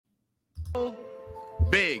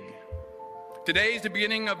Big. Today is the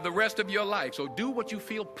beginning of the rest of your life, so do what you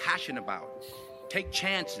feel passionate about. Take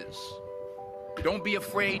chances. Don't be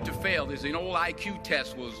afraid to fail. There's an old IQ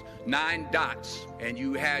test, was 9 dots, and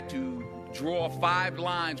you had to draw 5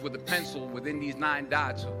 lines with a pencil within these 9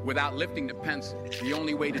 dots without lifting the pencil. The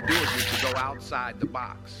only way to do it was to go outside the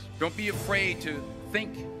box. Don't be afraid to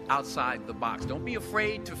think outside the box. Don't be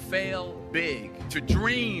afraid to fail big, to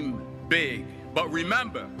dream big. But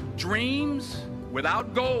remember, dreams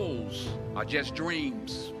without goals are just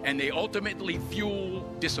dreams, and they ultimately fuel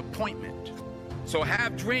disappointment. So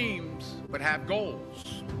have dreams, but have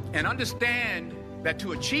goals. And understand that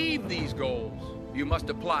to achieve these goals, you must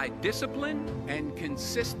apply discipline and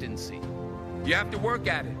consistency. You have to work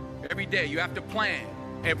at it every day. You have to plan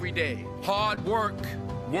every day. Hard work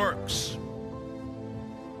works.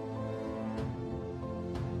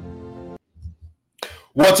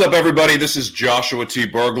 What's up, everybody? This is Joshua T.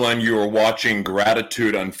 Berglund. You are watching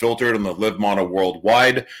Gratitude Unfiltered on the Live Mana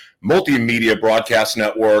Worldwide Multimedia Broadcast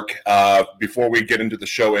Network. Before we get into the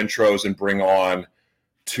show intros and bring on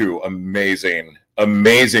 2 amazing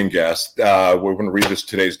guests, we're going to read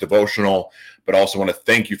today's devotional, but also want to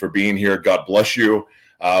thank you for being here. God bless you.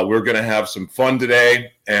 We're going to have some fun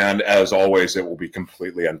today, and as always, it will be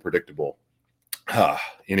completely unpredictable.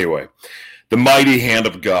 Anyway, the mighty hand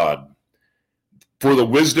of God. For the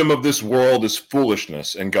wisdom of this world is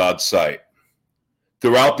foolishness in God's sight.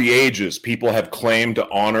 Throughout the ages, people have claimed to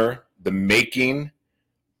honor throughout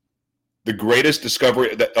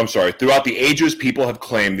the ages, people have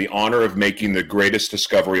claimed the honor of making the greatest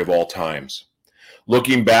discovery of all times.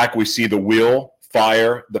 Looking back, we see the wheel,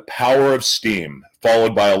 fire, the power of steam,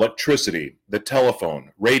 followed by electricity, the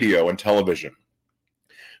telephone, radio, and television.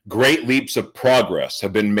 Great leaps of progress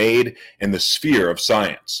have been made in the sphere of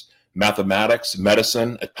science, mathematics,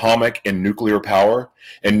 medicine, atomic and nuclear power,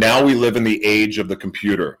 and now we live in the age of the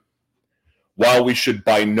computer. While we should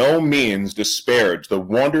by no means disparage the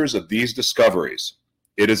wonders of these discoveries,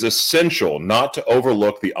 it is essential not to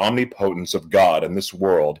overlook the omnipotence of God in this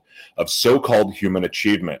world of so-called human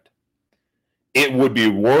achievement. It would be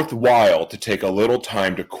worthwhile to take a little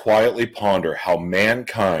time to quietly ponder how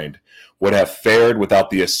mankind would have fared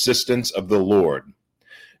without the assistance of the Lord.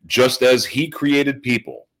 Just as He created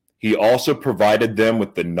people, He also provided them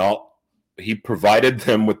with the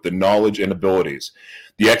knowledge and abilities.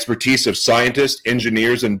 The expertise of scientists,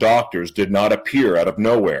 engineers, and doctors did not appear out of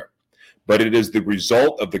nowhere, but it is the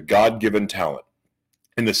result of the God-given talent.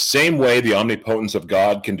 In the same way, the omnipotence of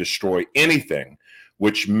God can destroy anything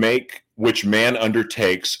which man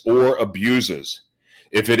undertakes or abuses,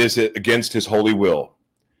 if it is against His holy will.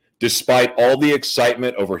 Despite all the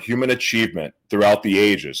excitement over human achievement throughout the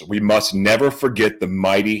ages, we must never forget the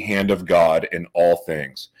mighty hand of God in all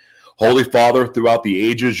things. Holy Father, throughout the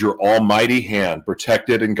ages, your almighty hand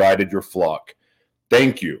protected and guided your flock.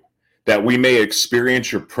 Thank you that we may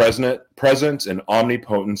experience your presence and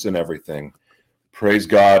omnipotence in everything. Praise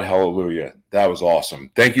God. Hallelujah. That was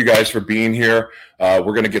awesome. Thank you guys for being here. We're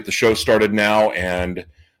going to get the show started now and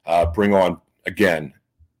bring on, again,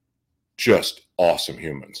 just awesome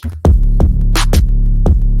humans.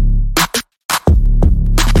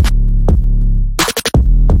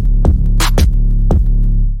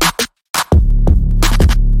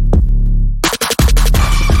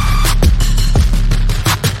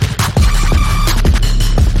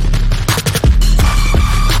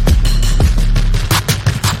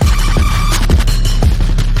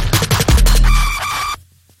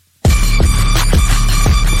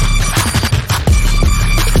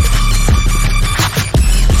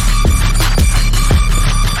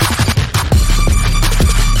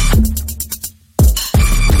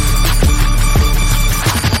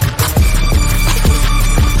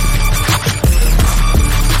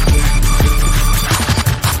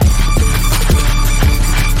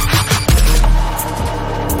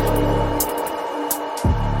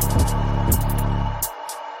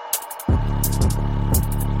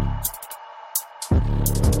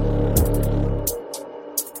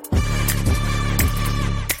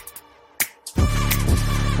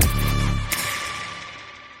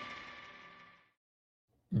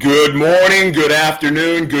 Good morning, good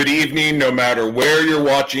afternoon, good evening, no matter where you're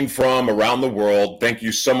watching from around the world. Thank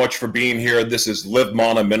you so much for being here. This is Live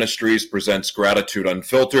Mana Ministries presents Gratitude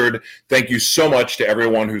Unfiltered. Thank you so much to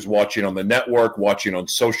everyone who's watching on the network, watching on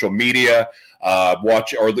social media,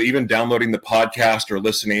 or even downloading the podcast or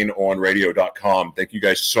listening on radio.com. Thank you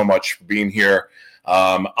guys so much for being here.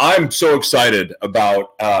 I'm so excited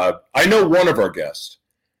about, I know one of our guests,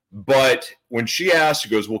 but when she asked, she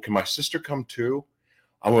goes, well, can my sister come too?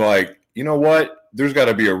 I'm like, you know what? there's got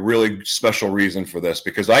to be a really special reason for this,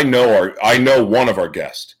 because I know one of our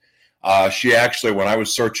guests. She actually, when I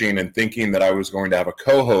was searching and thinking that I was going to have a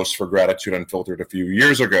co-host for Gratitude Unfiltered a few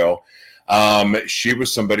years ago, she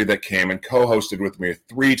was somebody that came and co-hosted with me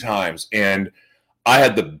 3 times, and I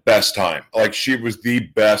had the best time. Like, she was the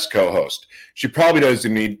best co-host. She probably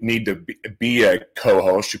doesn't need to be a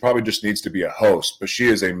co-host. She probably just needs to be a host, but she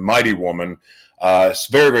is a mighty woman,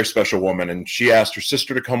 very, very special woman. And she asked her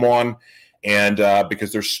sister to come on, and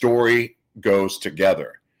because their story goes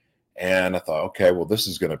together. And I thought, okay, well, this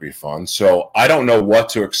is going to be fun. So I don't know what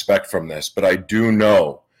to expect from this, but I do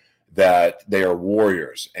know that they are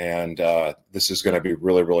warriors, and this is going to be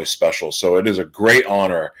really, really special. So it is a great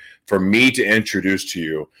honor for me to introduce to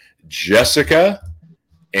you Jessica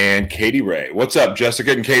and Katie Ray. What's up,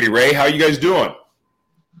 Jessica and Katie Ray? How are you guys doing?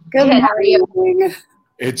 Good. How are you?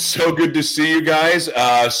 It's so good to see you guys.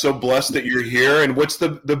 So blessed that you're here. And what's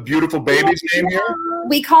the beautiful baby's name here?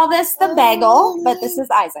 We call this the Bagel, but this is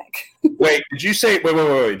Isaac. Wait, did you say,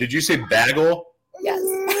 wait. Did you say Bagel? Yes.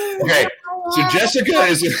 Okay. So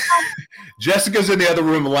Jessica's in the other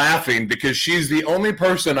room laughing because she's the only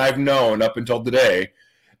person I've known up until today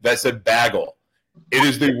that said Bagel. It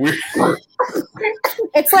is the weird.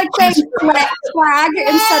 It's like saying flag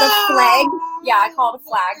instead of flag. Yeah, I call it a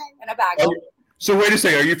flag and a bagel. So wait a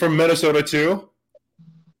second. Are you from Minnesota too?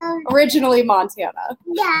 Originally Montana.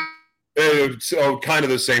 Yeah. So kind of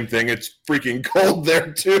the same thing. It's freaking cold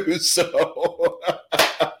there too. So,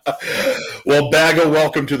 well, Bagel,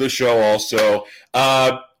 welcome to the show. Also,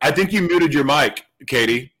 I think you muted your mic,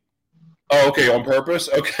 Katie. Oh, okay, on purpose.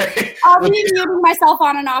 Okay. I'll be muting myself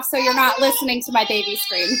on and off so you're not listening to my baby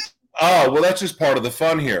scream. Oh, well, that's just part of the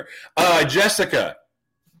fun here. Jessica.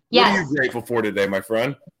 Yes. What are you grateful for today, my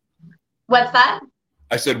friend? What's that?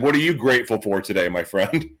 I said, what are you grateful for today, my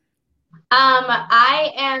friend?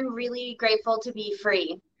 I am really grateful to be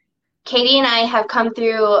free. Katie and I have come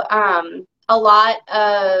through a lot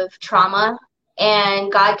of trauma, and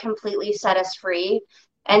God completely set us free.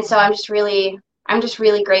 And so I'm just really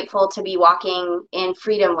grateful to be walking in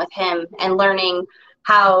freedom with him and learning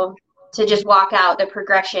how to just walk out the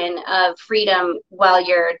progression of freedom while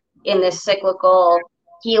you're in this cyclical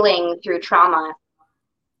healing through trauma.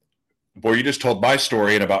 Boy, you just told my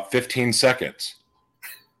story in about 15 seconds.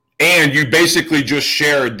 And you basically just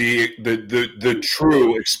shared the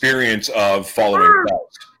true experience of following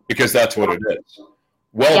Christ, because that's what it is.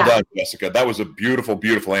 Well done, Jessica. That was a beautiful,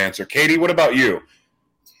 beautiful answer. Katie, what about you?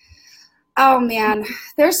 Oh, man.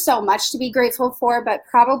 There's so much to be grateful for, but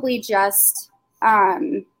probably just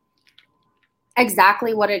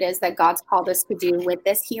exactly what it is that God's called us to do with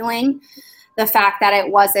this healing. The fact that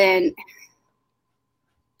it wasn't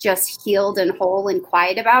just healed and whole and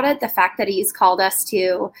quiet about it. The fact that he's called us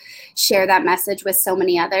to share that message with so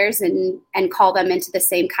many others and call them into the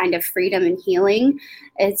same kind of freedom and healing.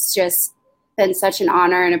 It's just been such an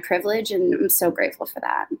honor and a privilege, and I'm so grateful for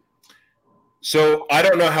that. So I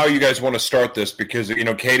don't know how you guys want to start this, because,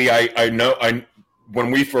 Katie, I know when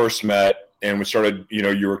we first met and we started,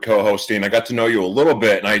 you were co-hosting, I got to know you a little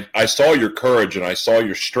bit, and I saw your courage and I saw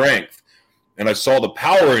your strength and I saw the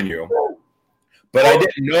power in you. But I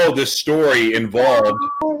didn't know this story involved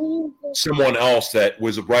someone else that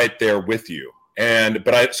was right there with you.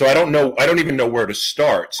 So I don't even know where to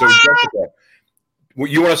start. So Jessica,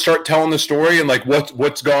 you want to start telling the story and like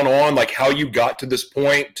what's gone on, like how you got to this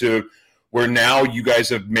point to where now you guys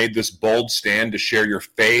have made this bold stand to share your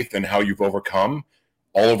faith and how you've overcome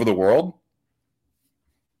all over the world?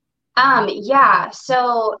 Yeah.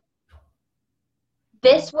 So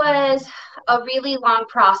this was a really long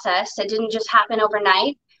process. It didn't just happen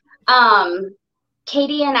overnight.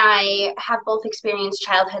 Katie and I have both experienced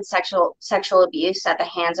childhood sexual abuse at the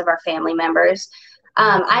hands of our family members.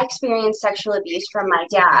 I experienced sexual abuse from my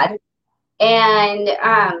dad, and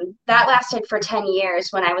that lasted for 10 years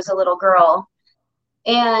when I was a little girl.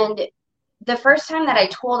 And the first time that I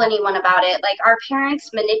told anyone about it, like, our parents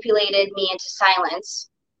manipulated me into silence.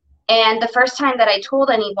 And the first time that I told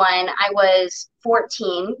anyone, I was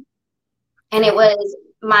 14, and it was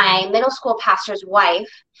my middle school pastor's wife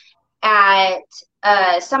at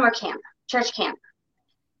a summer camp, church camp.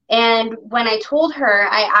 And when I told her,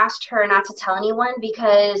 I asked her not to tell anyone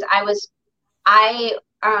because I was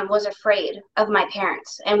afraid of my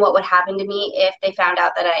parents and what would happen to me if they found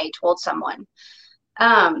out that I told someone.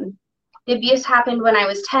 The abuse happened when I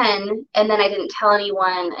was 10, and then I didn't tell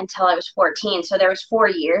anyone until I was 14. So there was 4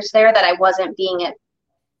 years there that I wasn't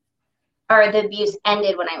or the abuse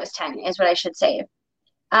ended when I was 10 is what I should say.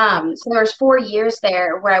 So there was 4 years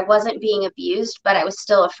there where I wasn't being abused, but I was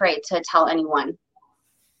still afraid to tell anyone.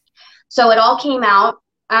 So it all came out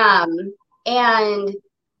And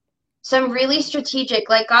some really strategic,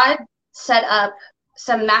 like God set up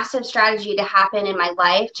some massive strategy to happen in my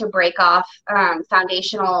life to break off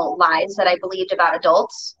foundational lies that I believed about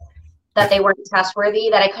adults, that they weren't trustworthy,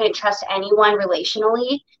 that I couldn't trust anyone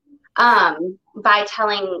relationally, by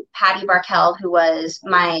telling Patty Barkell, who was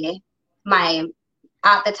my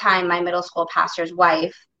at the time my middle school pastor's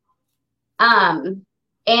wife. And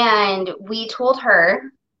we told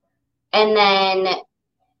her, and then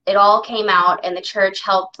it all came out, and the church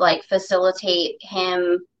helped like facilitate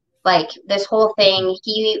him, like this whole thing.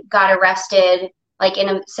 He got arrested like in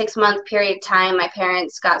a 6-month period of time. My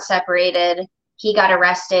parents got separated. He got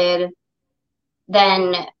arrested.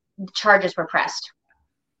 Then the charges were pressed.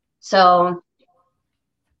 So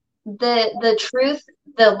the truth,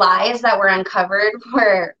 the lies that were uncovered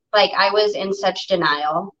were like, I was in such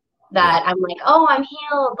denial that I'm like, oh, I'm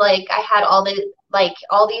healed. Like I had all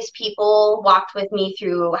these people walked with me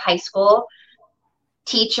through high school,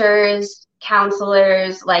 teachers,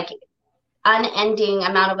 counselors, like unending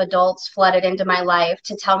amount of adults flooded into my life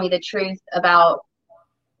to tell me the truth about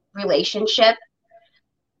relationship.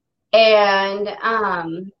 And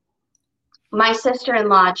my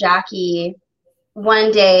sister-in-law, Jackie,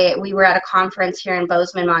 one day we were at a conference here in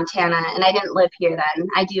Bozeman, Montana, and I didn't live here then.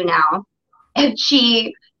 I do now. And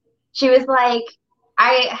she was like,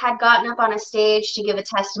 I had gotten up on a stage to give a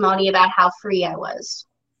testimony about how free I was.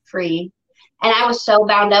 Free. And I was so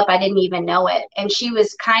bound up, I didn't even know it. And she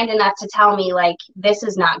was kind enough to tell me, like, this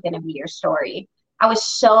is not going to be your story. I was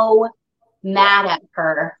so mad at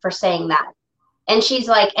her for saying that. And she's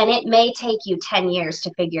like, and it may take you 10 years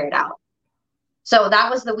to figure it out. So that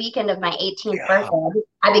was the weekend of my 18th birthday.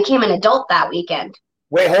 I became an adult that weekend.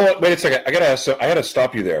 Wait, hold on. Wait a second. I gotta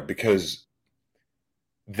stop you there, because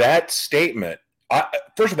that statement,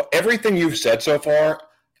 first of all, everything you've said so far,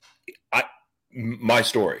 my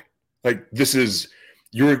story, like this is,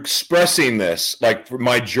 you're expressing this like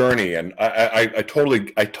my journey, and I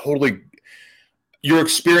totally, your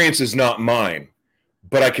experience is not mine,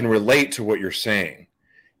 but I can relate to what you're saying.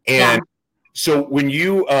 And so when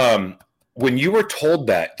you were told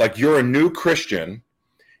that, like, you're a new Christian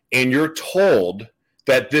and you're told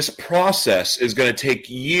that this process is going to take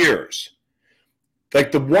years,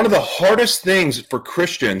 like one of the hardest things for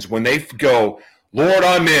Christians when they go, Lord,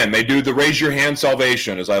 I'm in, they do the raise your hand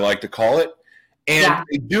salvation, as I like to call it. And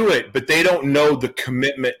they do it, but they don't know the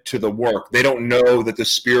commitment to the work. They don't know that the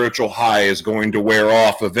spiritual high is going to wear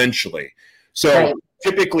off eventually. So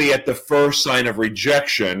typically at the first sign of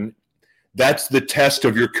rejection, that's the test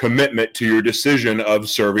of your commitment to your decision of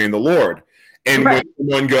serving the Lord. And when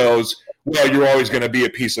someone goes, well, you're always going to be a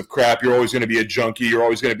piece of crap, you're always going to be a junkie, you're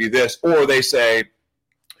always going to be this, or they say,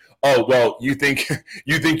 oh, well, you think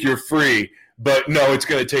you're free, but no, it's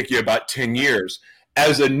going to take you about 10 years.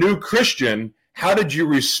 As a new Christian, how did you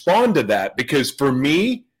respond to that? Because for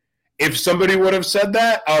me, if somebody would have said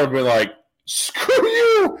that, I would have been like, screw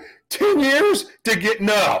you, 10 years to get,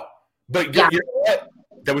 no. But you know what?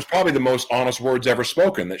 That was probably the most honest words ever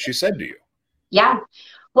spoken that she said to you. Yeah.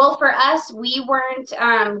 Well, for us, we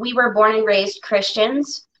were born and raised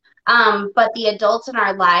Christians, but the adults in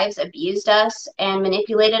our lives abused us and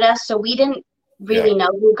manipulated us. So we didn't really know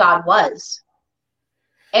who God was.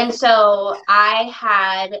 And so I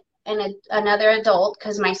had another adult,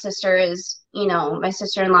 because my sister is, my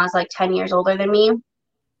sister-in-law is like 10 years older than me,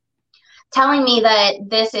 telling me that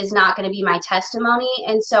this is not going to be my testimony.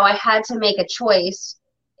 And so I had to make a choice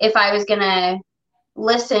if I was going to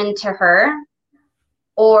listen to her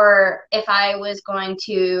or if I was going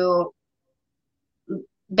to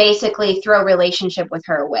basically throw relationship with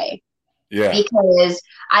her away. Yeah.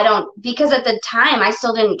 Because at the time I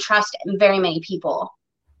still didn't trust very many people.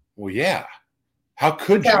 Well, yeah. How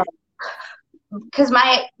could you? Because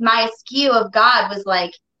my skew of God was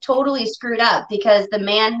like totally screwed up, because the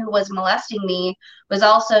man who was molesting me was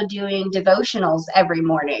also doing devotionals every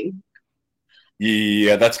morning.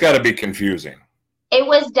 Yeah, that's got to be confusing. It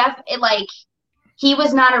was definitely like he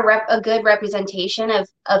was not a good representation of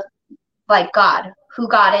like God, who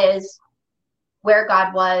God is, where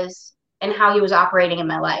God was, and how he was operating in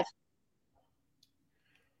my life.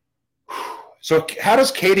 So how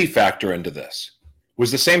does Katie factor into this?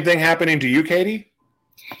 Was the same thing happening to you, Katie?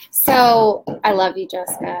 So I love you,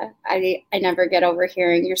 Jessica. I never get over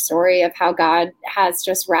hearing your story of how God has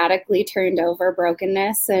just radically turned over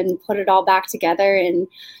brokenness and put it all back together in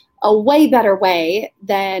a way better way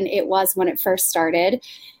than it was when it first started.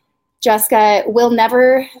 Jessica, we'll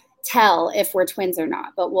never tell if we're twins or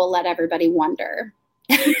not, but we'll let everybody wonder.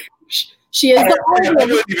 She is I wasn't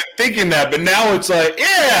even thinking that, but now it's like,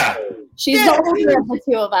 yeah. She's the older of the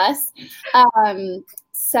two of us.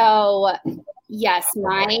 So yes,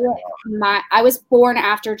 I was born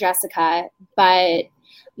after Jessica, but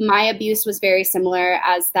my abuse was very similar,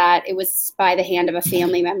 as that it was by the hand of a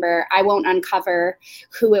family member. I won't uncover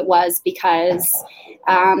who it was because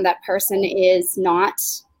that person is not,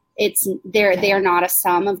 they are not a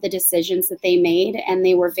sum of the decisions that they made, and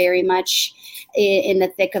they were very much in the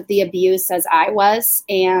thick of the abuse as I was.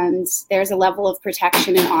 And there's a level of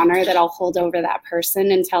protection and honor that I'll hold over that person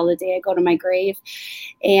until the day I go to my grave.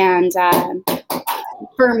 And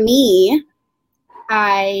for me,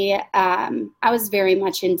 I was very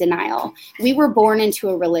much in denial. We were born into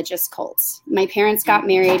a religious cult. My parents got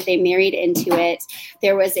married. They married into it.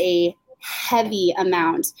 There was a heavy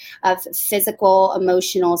amount of physical,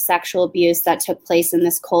 emotional, sexual abuse that took place in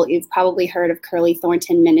this cult. You've probably heard of Curly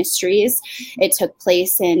Thornton Ministries. It took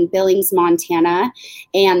place in Billings, Montana,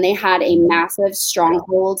 and they had a massive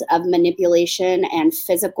stronghold of manipulation and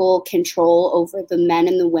physical control over the men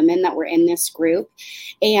and the women that were in this group.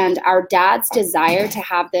 And our dad's desire to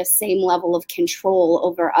have this same level of control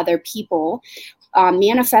over other people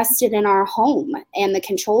manifested in our home, and the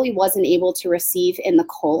control he wasn't able to receive in the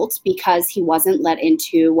cult because he wasn't let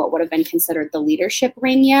into what would have been considered the leadership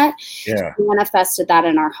ring yet. Yeah. He manifested that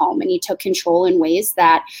in our home, and he took control in ways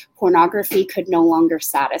that pornography could no longer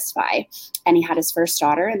satisfy. And he had his first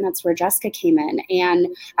daughter, and that's where Jessica came in. And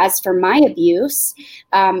as for my abuse,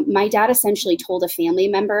 my dad essentially told a family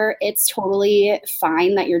member, it's totally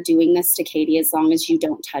fine that you're doing this to Katie as long as you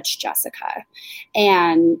don't touch Jessica.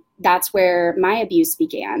 And that's where my abuse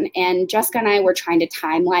began. And Jessica and I were trying to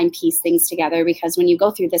timeline piece things together, because when you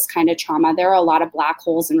go through this kind of trauma, there are a lot of black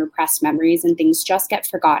holes and repressed memories, and things just get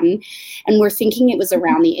forgotten. And we're thinking it was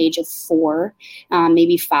around the age of 4,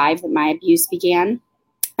 maybe 5, that my abuse began.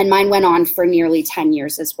 And mine went on for nearly 10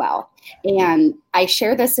 years as well. And I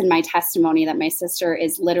share this in my testimony that my sister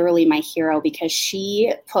is literally my hero, because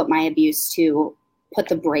she put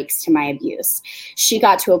the brakes to my abuse. She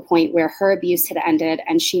got to a point where her abuse had ended,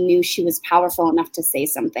 and she knew she was powerful enough to say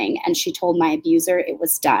something. And she told my abuser it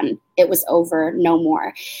was done. It was over, no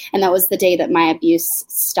more. And that was the day that my abuse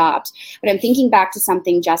stopped. But I'm thinking back to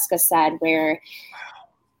something Jessica said, where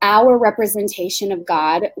our representation of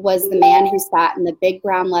God was the man who sat in the big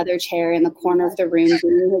brown leather chair in the corner of the room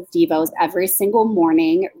doing his devos every single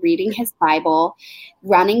morning, reading his Bible,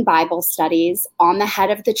 running Bible studies, on the head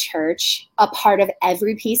of the church, a part of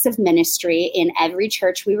every piece of ministry in every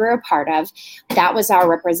church we were a part of. That was our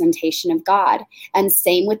representation of God. And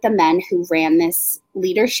same with the men who ran this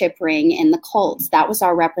leadership ring in the cults. That was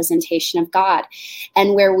our representation of God.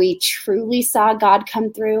 And where we truly saw God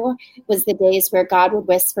come through was the days where God would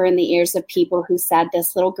whisper in the ears of people who said,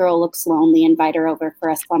 this little girl looks lonely, invite her over for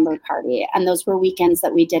a slumber party. And those were weekends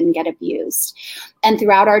that we didn't get abused. And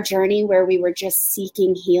throughout our journey, where we were just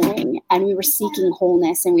seeking healing and we were seeking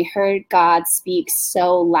wholeness, and we heard God speak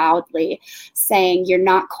so loudly saying, you're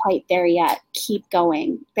not quite there yet. Keep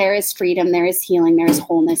going. There is freedom. There is healing. There is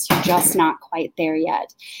wholeness. You're just not quite there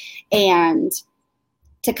yet. And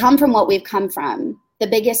to come from what we've come from, the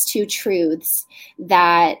biggest 2 truths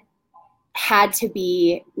that had to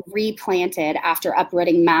be replanted after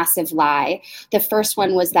uprooting massive lie. The first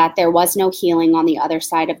one was that there was no healing on the other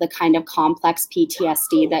side of the kind of complex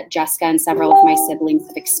PTSD that Jessica and several of my siblings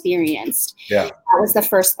have experienced. Yeah. That was the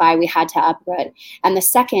first lie we had to uproot. And the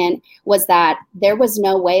second was that there was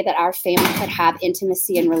no way that our family could have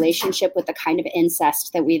intimacy and relationship with the kind of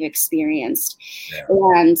incest that we've experienced. Yeah.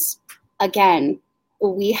 And again,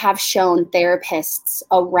 we have shown therapists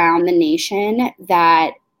around the nation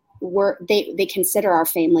that they consider our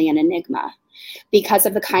family an enigma because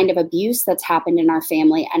of the kind of abuse that's happened in our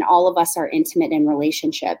family, and all of us are intimate in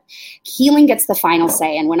relationship. Healing gets the final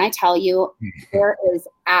say. And when I tell you there is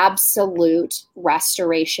absolute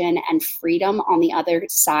restoration and freedom on the other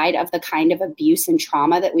side of the kind of abuse and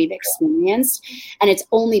trauma that we've experienced, and it's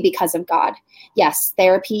only because of God. Yes,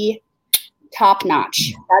 therapy, top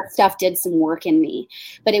notch. That stuff did some work in me,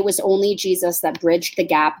 but it was only Jesus that bridged the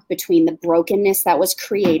gap between the brokenness that was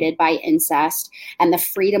created by incest and the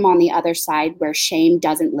freedom on the other side where shame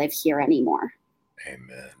doesn't live here anymore.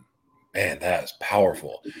 Amen. Man, that is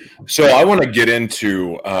powerful. So I want to get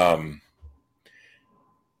into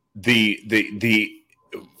the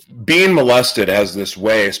being molested has this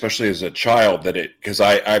way, especially as a child, that because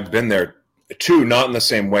I've been there too, not in the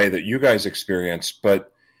same way that you guys experienced, but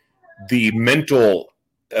the mental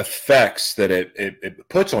effects that it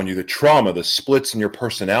puts on you, the trauma, the splits in your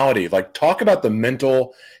personality. Like, talk about the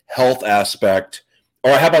mental health aspect,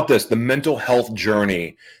 or how about this, the mental health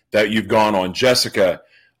journey that you've gone on, Jessica.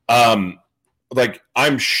 Like,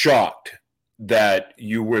 I'm shocked that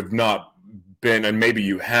you would not been, and maybe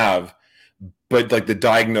you have, but like the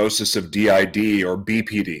diagnosis of DID or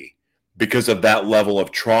BPD because of that level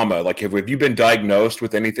of trauma? Like, have you been diagnosed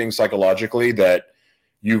with anything psychologically that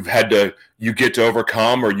you get to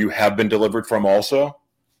overcome, or you have been delivered from also?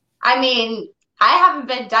 I mean, I haven't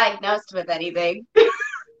been diagnosed with anything,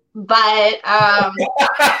 but I'm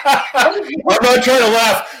not trying to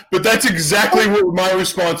laugh, but that's exactly what my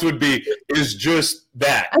response would be, is just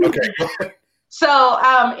that. Okay. So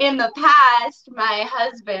in the past, my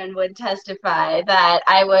husband would testify that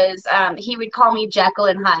I was, he would call me Jekyll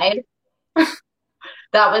and Hyde.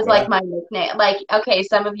 That was like my nickname. Like, okay,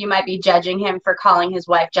 some of you might be judging him for calling his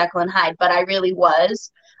wife Jekyll and Hyde, but I really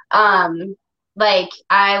was. Like,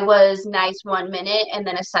 I was nice one minute and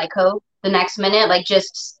then a psycho the next minute. Like,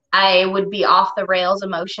 just, I would be off the rails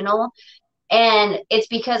emotional. And it's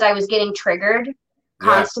because I was getting triggered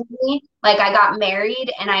constantly. Like, I got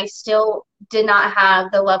married and I still did not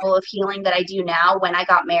have the level of healing that I do now when I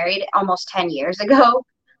got married almost 10 years ago.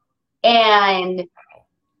 And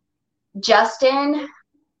Justin,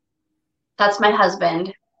 that's my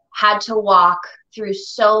husband, had to walk through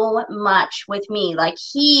so much with me. Like,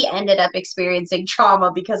 he ended up experiencing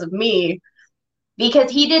trauma because of me,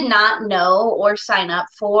 because he did not know or sign up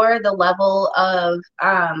for the level of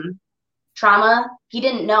trauma. He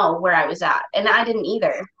didn't know where I was at, and I didn't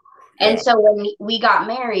either. And so when we got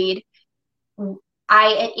married,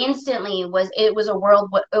 I instantly it was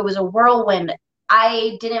a whirlwind.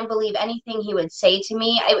 I didn't believe anything he would say to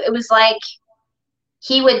me. It was like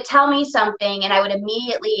he would tell me something and I would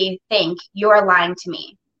immediately think, you're lying to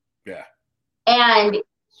me. Yeah. And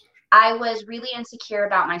I was really insecure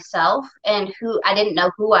about myself and I didn't know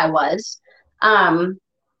who I was. I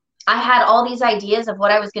had all these ideas of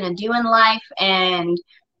what I was going to do in life, and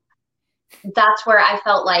that's where I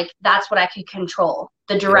felt like that's what I could control,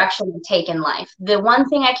 the direction to take in life. The one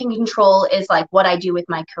thing I can control is like what I do with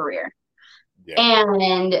my career. Yeah.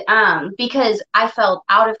 And because I felt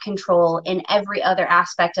out of control in every other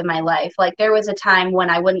aspect of my life. Like, there was a time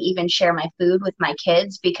when I wouldn't even share my food with my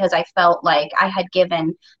kids because I felt like I had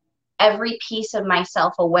given every piece of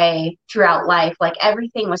myself away throughout life. Like,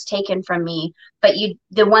 everything was taken from me, but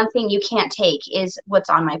the one thing you can't take is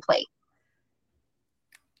what's on my plate.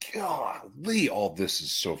 Golly, all this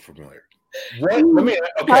is so familiar.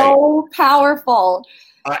 So powerful.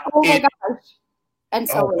 Oh my gosh. And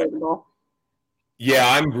so relatable. Yeah,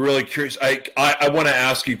 I'm really curious. I want to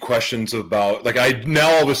ask you questions about, like,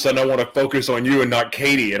 now all of a sudden I want to focus on you and not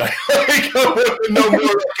Katie, and I want to know more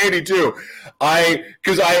about Katie too.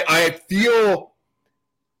 Because I feel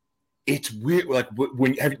it's weird. Like,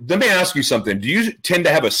 let me ask you something. Do you tend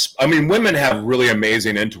to have women have really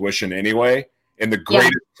amazing intuition anyway, and the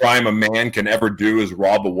greatest crime a man can ever do is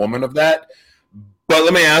rob a woman of that. But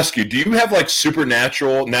let me ask you, do you have like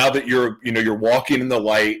supernatural, now that you're walking in the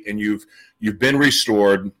light and you've been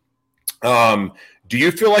restored, do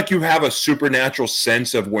you feel like you have a supernatural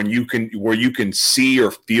sense of where you can see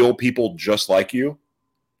or feel people just like you?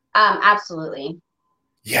 Absolutely.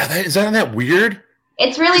 Yeah, isn't that weird?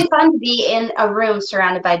 It's really fun to be in a room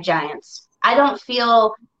surrounded by giants. I don't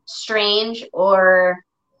feel strange or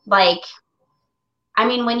like, I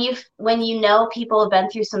mean, when you know people have been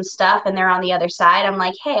through some stuff and they're on the other side, I'm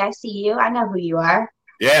like, hey, I see you. I know who you are.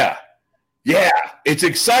 Yeah. Yeah. It's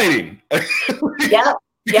exciting. Yep.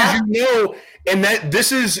 Because and that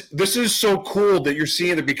this is so cool that you're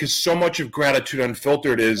seeing it, because so much of Gratitude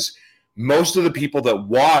Unfiltered is most of the people that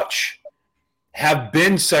watch have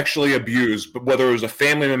been sexually abused, but whether it was a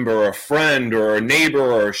family member or a friend or a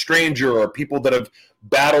neighbor or a stranger, or people that have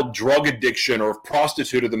battled drug addiction or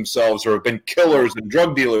prostituted themselves or have been killers and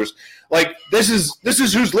drug dealers. Like, this is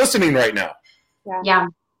who's listening right now. Yeah.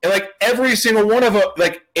 And like every single one of them,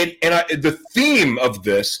 like, the theme of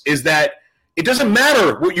this is that it doesn't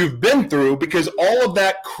matter what you've been through, because all of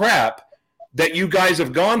that crap that you guys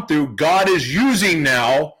have gone through, God is using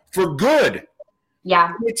now for good.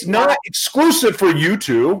 Yeah. It's not exclusive for you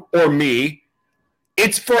two or me.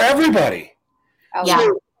 It's for everybody. Oh, yeah.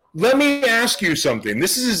 So let me ask you something.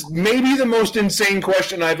 This is maybe the most insane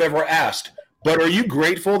question I've ever asked, but are you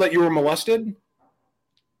grateful that you were molested?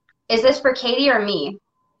 Is this for Katie or me?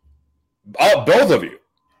 Both of you.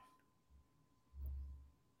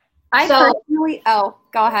 Personally, go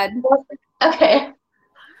ahead. Okay.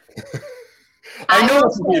 I know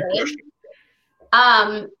it's a big question.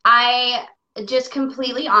 I just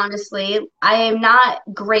completely honestly, I am not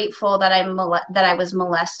grateful that I was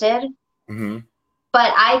molested. Mm-hmm.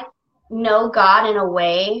 But I know God in a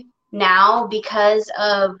way now because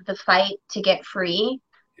of the fight to get free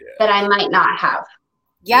that I might not have.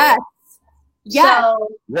 Yes. So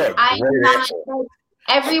I'm not,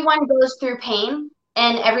 everyone goes through pain.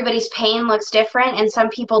 and everybody's pain looks different, and some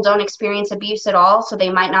people don't experience abuse at all, so they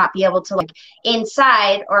might not be able to, like,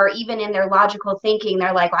 inside or even in their logical thinking,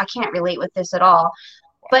 they're like, well, I can't relate with this at all.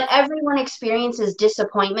 But everyone experiences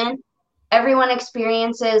disappointment. Everyone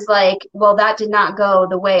experiences like, well, that did not go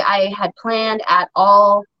the way I had planned at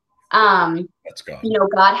all. That's God. You know,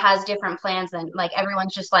 God has different plans than, like,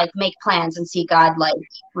 everyone's just like, make plans and see God like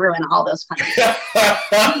ruin all those plans.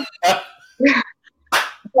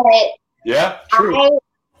 But yeah, true. I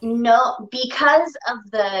know, because of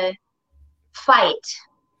the fight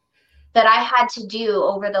that I had to do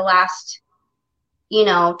over the last,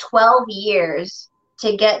 12 years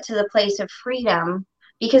to get to the place of freedom,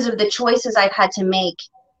 because of the choices I've had to make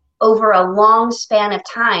over a long span of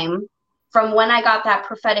time, from when I got that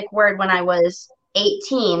prophetic word when I was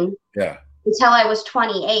 18 until I was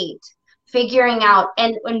 28, figuring out,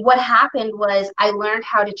 and what happened was I learned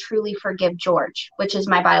how to truly forgive George, which is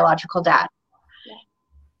my biological dad.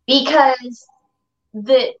 Because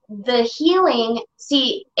the healing,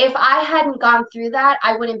 see, if I hadn't gone through that,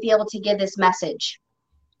 I wouldn't be able to give this message.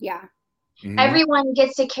 Yeah. Mm-hmm. Everyone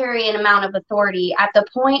gets to carry an amount of authority at the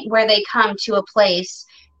point where they come to a place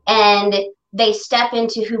and they step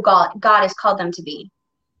into who God has called them to be.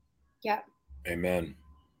 Yeah. Amen.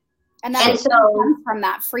 And that comes from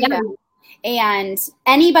that freedom. Yeah. And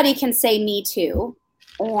anybody can say me too.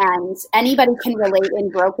 And anybody can relate in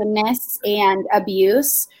brokenness and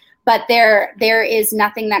abuse. But there is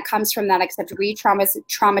nothing that comes from that except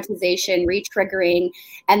re-traumatization, re-triggering,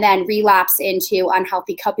 and then relapse into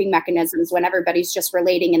unhealthy coping mechanisms when everybody's just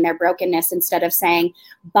relating in their brokenness instead of saying,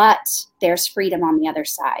 but there's freedom on the other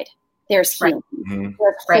side. There's healing. Mm-hmm.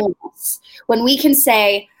 There's wholeness. When we can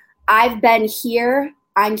say, I've been here,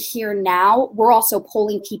 I'm here now, we're also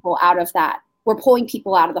pulling people out of that. We're pulling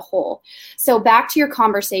people out of the hole. So back to your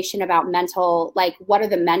conversation about mental, like, what are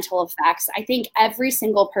the mental effects? I think every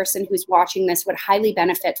single person who's watching this would highly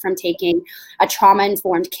benefit from taking a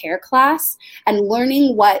trauma-informed care class and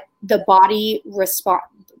learning what the body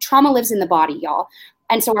trauma lives in the body, y'all.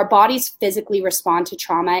 And so our bodies physically respond to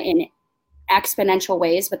trauma in exponential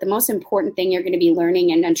ways, but the most important thing you're going to be learning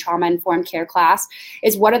in a trauma-informed care class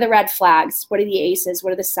is, what are the red flags? What are the ACEs?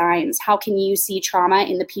 What are the signs? How can you see trauma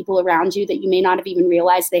in the people around you that you may not have even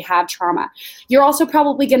realized they have trauma? You're also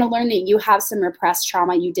probably going to learn that you have some repressed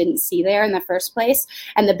trauma you didn't see there in the first place.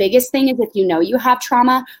 And the biggest thing is, if you know you have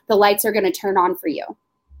trauma, the lights are going to turn on for you.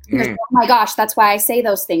 Oh my gosh, that's why I say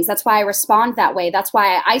those things. That's why I respond that way. That's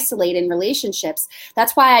why I isolate in relationships.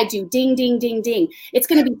 That's why I do ding, ding, ding, ding. It's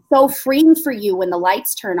going to be so freeing for you when the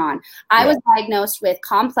lights turn on. I was diagnosed with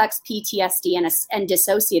complex PTSD and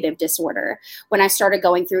dissociative disorder when I started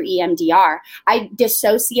going through EMDR. I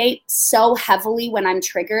dissociate so heavily when I'm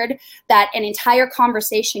triggered that an entire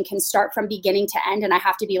conversation can start from beginning to end, and I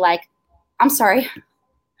have to be like, I'm sorry,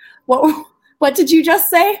 what did you just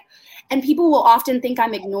say? And people will often think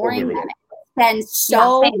I'm ignoring them. It's been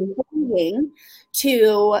so freeing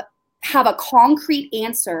to have a concrete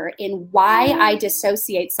answer in why I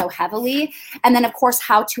dissociate so heavily. And then, of course,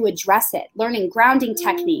 how to address it. Learning grounding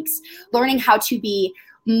techniques. Learning how to be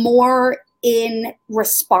more in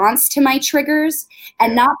response to my triggers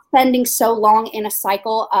and not spending so long in a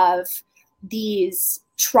cycle of these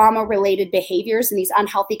trauma-related behaviors and these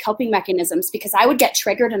unhealthy coping mechanisms, because I would get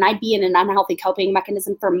triggered and I'd be in an unhealthy coping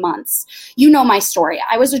mechanism for months. You know my story.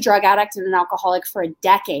 I was a drug addict and an alcoholic for a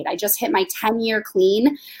decade. I just hit my 10-year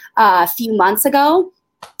clean a few months ago.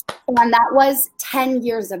 And that was 10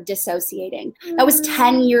 years of dissociating. That was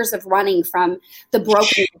 10 years of running from the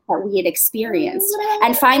brokenness that we had experienced.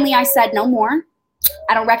 And finally I said, no more.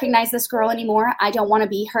 I don't recognize this girl anymore. I don't want to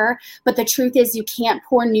be her. But the truth is, you can't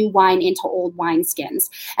pour new wine into old wineskins.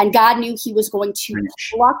 And God knew he was going to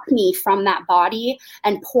pluck me from that body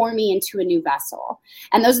and pour me into a new vessel.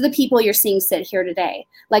 And those are the people you're seeing sit here today.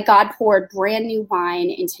 Like, God poured brand new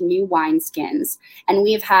wine into new wineskins. And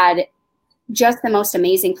we've had just the most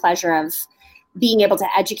amazing pleasure of being able to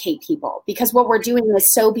educate people, because what we're doing is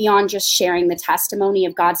so beyond just sharing the testimony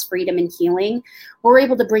of God's freedom and healing. We're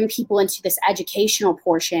able to bring people into this educational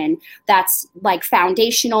portion that's like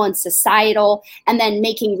foundational and societal, and then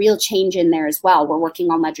making real change in there as well. We're working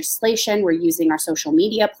on legislation. We're using our social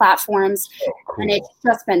media platforms. Oh, cool. And it's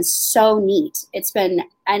just been so neat. It's been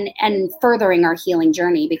and furthering our healing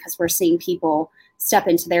journey, because we're seeing people step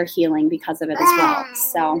into their healing because of it as well.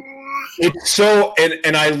 So it's so,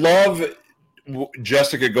 and I love,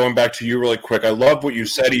 Jessica, going back to you really quick, I love what you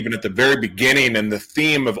said even at the very beginning, and the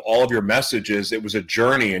theme of all of your messages. It was a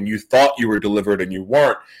journey, and you thought you were delivered and you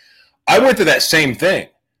weren't. I went through that same thing.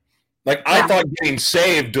 Like, I thought getting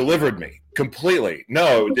saved delivered me. Completely.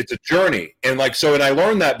 No, it's a journey. And like, so, and I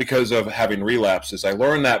learned that because of having relapses. I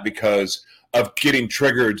learned that because of getting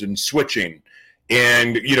triggered and switching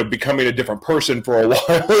and, you know, becoming a different person for a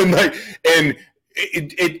while. And like, and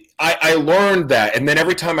I learned that. And then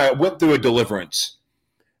every time I went through a deliverance,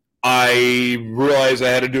 I realized I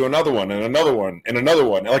had to do another one and another one and another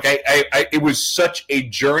one. Like it was such a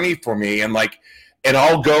journey for me. And like, and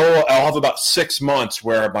I'll have about 6 months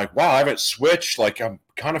where I'm like, wow, I haven't switched. Like I'm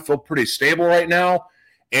kind of feel pretty stable right now.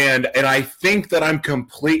 And I think that I'm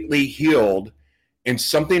completely healed, and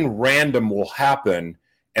something random will happen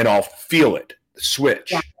and I'll feel it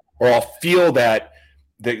switch. Yeah. Or I'll feel that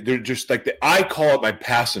they're just like, I call it my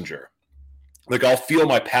passenger. Like I'll feel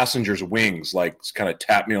my passenger's wings, like kind of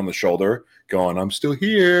tap me on the shoulder going, I'm still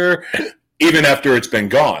here. Even after it's been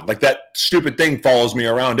gone. Like that stupid thing follows me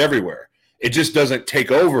around everywhere. It just doesn't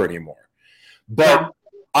take over anymore. But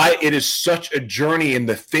it is such a journey, and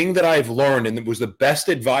the thing that I've learned, and it was the best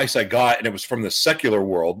advice I got, and it was from the secular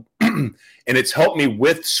world, and it's helped me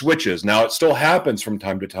with switches. Now, it still happens from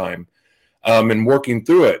time to time, and working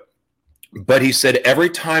through it. But he said every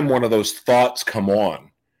time one of those thoughts come on,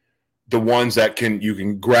 the ones that you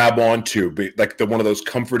can grab onto, like one of those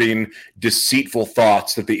comforting, deceitful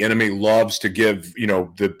thoughts that the enemy loves to give, you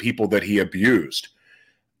know, the people that he abused,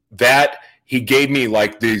 that he gave me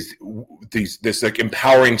like this like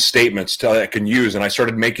empowering statements that I can use. And I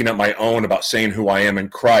started making up my own about saying who I am in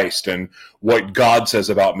Christ and what God says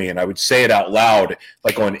about me. And I would say it out loud,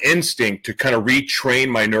 like on instinct, to kind of retrain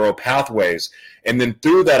my neural pathways. And then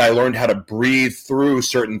through that, I learned how to breathe through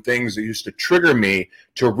certain things that used to trigger me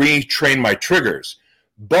to retrain my triggers.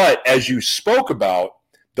 But as you spoke about,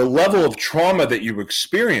 the level of trauma that you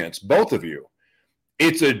experience, both of you,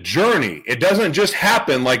 it's a journey. It doesn't just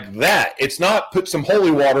happen like that. It's not put some holy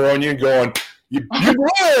water on you and going, you're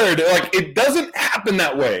weird. Like, it doesn't happen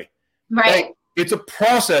that way. Right. Like, it's a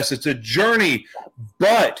process. It's a journey.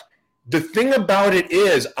 But the thing about it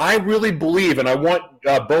is, I really believe, and I want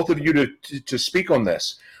both of you to speak on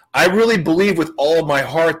this. I really believe with all of my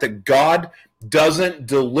heart that God doesn't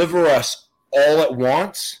deliver us all at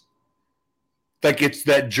once. Like, it's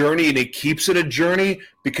that journey, and he keeps it a journey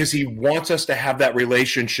because he wants us to have that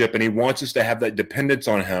relationship, and he wants us to have that dependence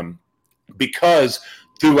on him. Because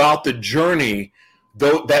throughout the journey,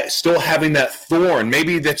 though, that still having that thorn,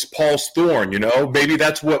 maybe that's Paul's thorn, you know, maybe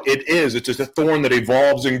that's what it is. It's just a thorn that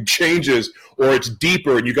evolves and changes, or it's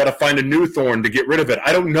deeper and you got to find a new thorn to get rid of it.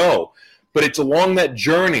 I don't know, but it's along that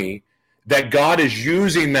journey that God is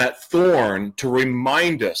using that thorn to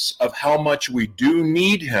remind us of how much we do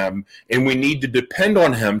need him, and we need to depend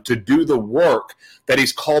on him to do the work that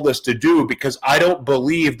he's called us to do, because I don't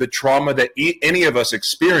believe the trauma that any of us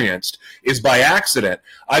experienced is by accident.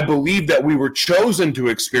 I believe that we were chosen to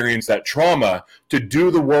experience that trauma to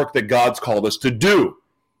do the work that God's called us to do.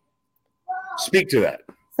 Speak to that.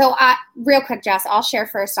 So real quick, Jess, I'll share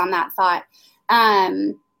first on that thought.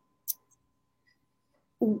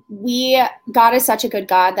 God is such a good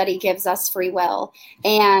God that he gives us free will.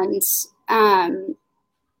 And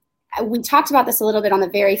we talked about this a little bit on the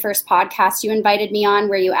very first podcast you invited me on,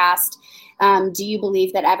 where you asked, do you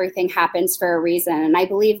believe that everything happens for a reason? And I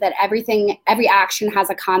believe that every action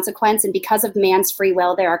has a consequence. And because of man's free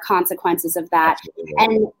will, there are consequences of that.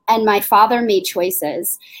 And my father made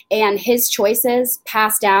choices, and his choices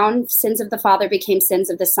passed down. Sins of the father became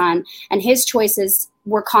sins of the son, and his choices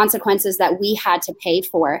were consequences that we had to pay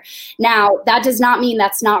for. Now, that does not mean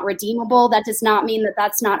that's not redeemable. That does not mean that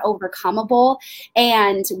that's not overcomable.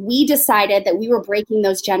 And we decided that we were breaking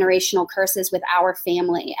those generational curses with our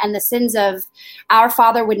family, and the sins of our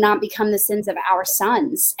father would not become the sins of our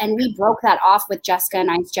sons. And we broke that off with Jessica and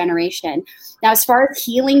I's generation. Now, as far as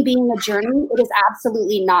healing being a journey, it is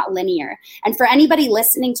absolutely not linear. And for anybody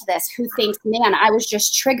listening to this who thinks, man, I was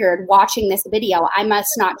just triggered watching this video, I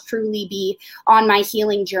must not truly be on my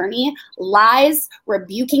healing journey. Lies,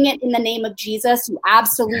 rebuking it in the name of Jesus. You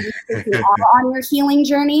absolutely are on your healing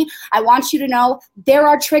journey. I want you to know there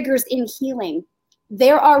are triggers in healing.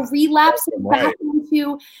 There are relapses back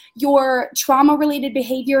into your trauma-related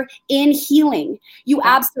behavior in healing. You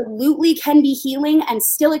absolutely can be healing and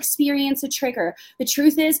still experience a trigger. The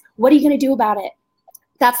truth is, what are you going to do about it?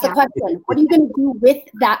 That's the question. What are you going to do with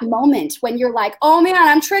that moment when you're like, oh man,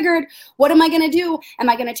 I'm triggered. What am I going to do?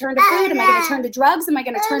 Am I going to turn to food? Am I going to turn to drugs? Am I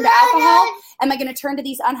going to turn to alcohol? Am I going to turn to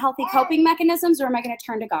these unhealthy coping mechanisms, or am I going to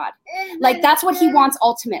turn to God? Like, that's what he wants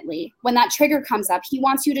ultimately. When that trigger comes up, he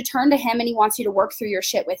wants you to turn to him, and he wants you to work through your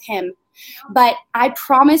shit with him. But I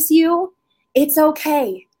promise you, it's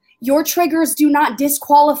okay. Your triggers do not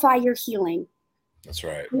disqualify your healing. That's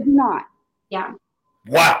right. They do not. Yeah.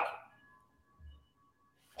 Wow.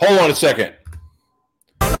 Hold on a second.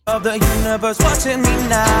 Of the universe watching me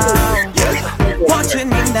now. Watching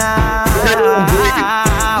me now.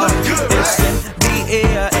 It's in the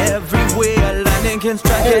air everywhere. Lightning can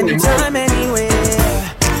strike anytime, anywhere.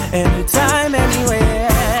 Anytime, anywhere.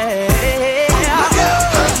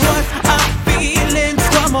 What I'm feeling's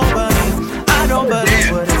come over me. I don't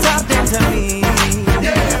believe what it's happening to me.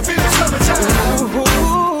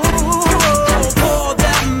 Pour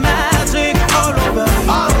that magic all over me.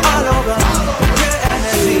 All over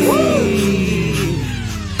me.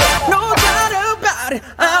 No doubt about it,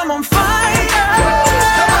 I'm on fire.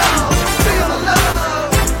 Feel the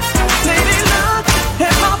love. Lady luck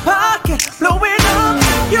in my pocket, blowing up.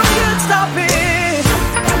 You can't stop it.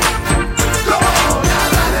 Go on, now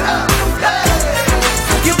light it up. Hey.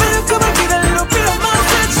 You better come and get a little bit of my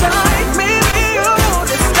sunshine. Maybe you're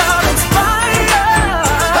the starting fire.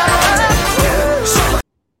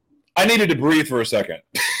 I needed to breathe for a second.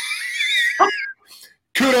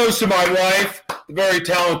 Kudos to my wife, the very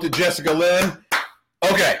talented Jessica Lynn.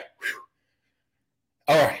 Okay.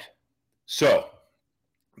 All right. So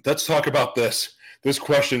let's talk about this. This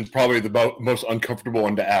question is probably the most uncomfortable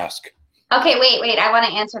one to ask. Okay, wait. I want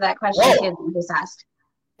to answer that question Oh. too that you just asked.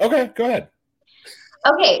 Okay, go ahead.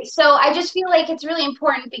 Okay, so I just feel like it's really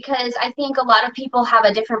important because I think a lot of people have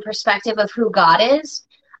a different perspective of who God is.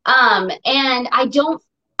 And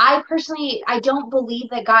I personally don't believe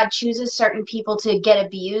that God chooses certain people to get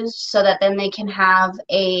abused so that then they can have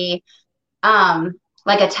a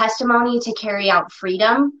testimony to carry out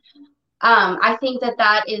freedom. I think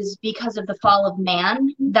that is because of the fall of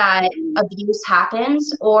man that abuse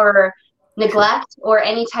happens or neglect or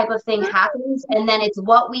any type of thing happens, and then it's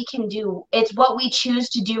what we can do, it's what we choose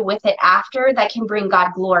to do with it after that can bring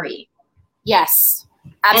God glory. Yes,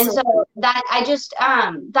 absolutely. And so that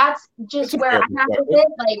that's just where I'm at with it.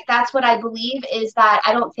 Like, that's what I believe, is that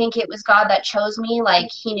I don't think it was God that chose me. Like,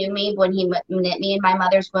 he knew me when he knit me in my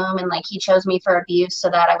mother's womb, and like he chose me for abuse so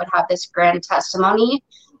that I would have this grand testimony.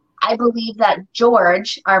 I believe that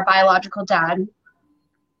George, our biological dad,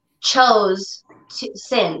 chose to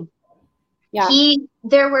sin. Yeah.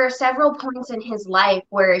 There were several points in his life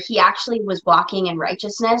where he actually was walking in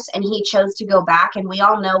righteousness and he chose to go back. And we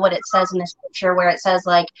all know what it says in the scripture where it says,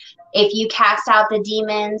 like, if you cast out the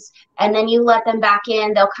demons and then you let them back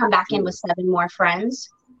in, they'll come back in with 7 more friends.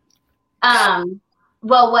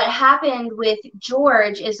 Well, what happened with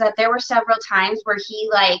George is that there were several times where he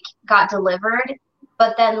like got delivered,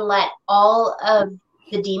 but then let all of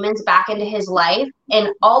the demons back into his life, and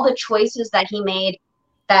all the choices that he made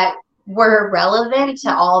that were relevant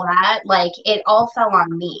to all that, like, it all fell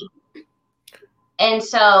on me. And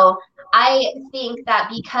so I think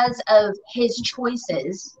that because of his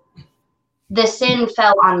choices, the sin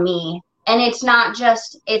fell on me. And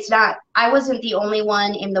I wasn't the only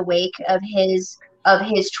one in the wake of his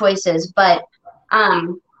choices, but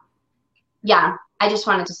yeah, I just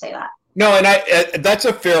wanted to say that. No, and that's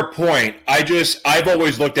a fair point. I've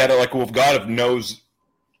always looked at it like, well, if God knows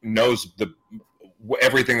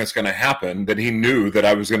everything that's going to happen, that he knew that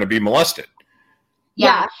I was going to be molested.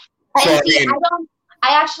 Yeah. So, and see,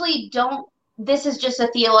 I actually don't, this is just a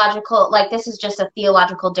theological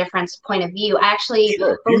difference point of view. I actually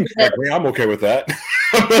believe that, I'm okay with that.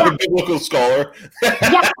 I'm not a biblical scholar.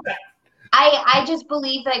 Yeah. I just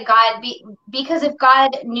believe that God, because if God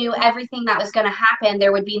knew everything that was going to happen,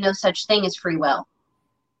 there would be no such thing as free will.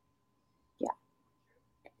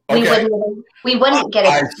 Okay. We wouldn't get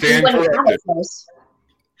it. We wouldn't have it first.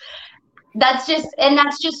 That's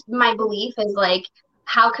just my belief, is like,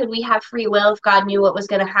 how could we have free will if God knew what was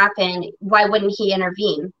going to happen? Why wouldn't he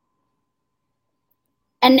intervene?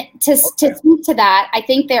 And to speak to that, I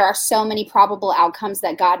think there are so many probable outcomes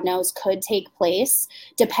that God knows could take place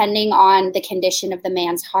depending on the condition of the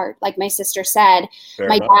man's heart. Like my sister said,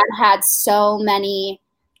 my dad had so many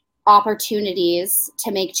opportunities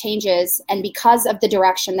to make changes, and because of the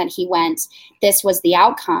direction that he went, this was the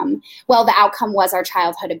outcome. Well, the outcome was our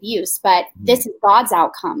childhood abuse, but this is God's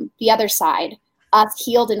outcome, the other side, us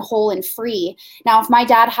healed and whole and free. Now, if my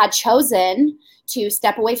dad had chosen to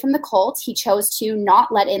step away from the cult, he chose to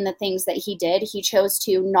not let in the things that he did, he chose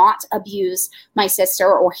to not abuse my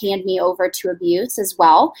sister or hand me over to abuse as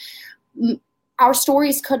well, our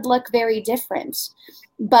stories could look very different.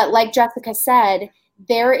 But like Jessica said,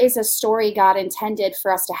 there is a story God intended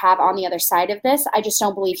for us to have on the other side of this. I just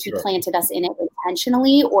don't believe he planted us in it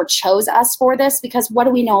intentionally or chose us for this, because what do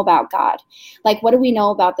we know about God? Like, what do we know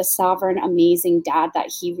about the sovereign, amazing dad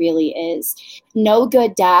that he really is? No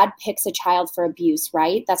good dad picks a child for abuse,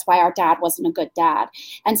 right? That's why our dad wasn't a good dad.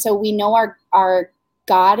 And so we know our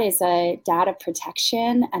God is a dad of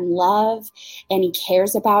protection and love, and he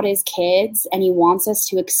cares about his kids, and he wants us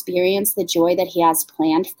to experience the joy that he has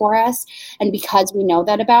planned for us. And because we know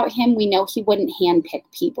that about him, we know he wouldn't handpick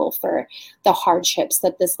people for the hardships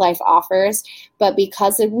that this life offers. But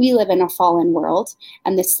because we live in a fallen world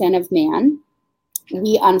and the sin of man,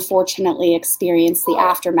 we unfortunately experience the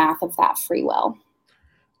aftermath of that free will.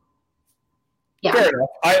 Yeah. Fair enough.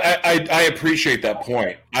 I appreciate that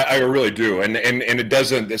point. I really do. And it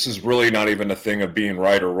doesn't, this is really not even a thing of being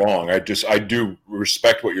right or wrong. I do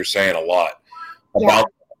respect what you're saying a lot about.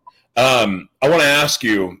 I want to ask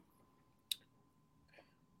you,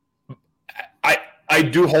 I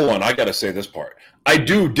do, hold on, I got to say this part. I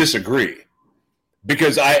do disagree,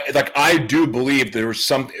 because I do believe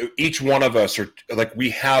there's each one of us are like,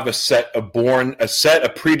 we have a set of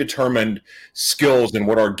predetermined skills and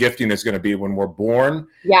what our gifting is going to be when we're born.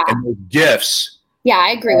 Yeah. And those gifts. Yeah,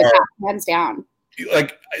 I agree with that, hands down.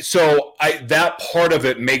 Like, so that part of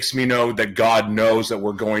it makes me know that God knows that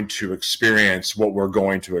we're going to experience what we're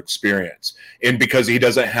going to experience. And because he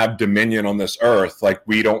doesn't have dominion on this earth, like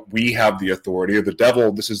we have the authority of the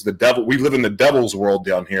devil. This is the devil. We live in the devil's world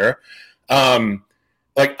down here.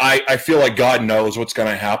 Like I feel like God knows what's going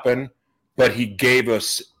to happen, but he gave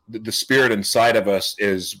us the spirit inside of us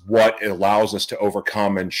is what allows us to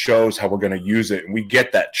overcome and shows how we're going to use it. And we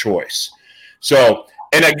get that choice. So,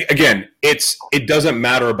 and again, it doesn't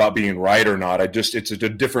matter about being right or not. It's a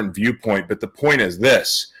different viewpoint. But the point is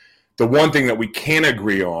this: the one thing that we can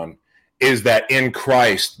agree on is that in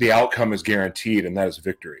Christ, the outcome is guaranteed, and that is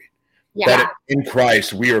victory. Yeah. That in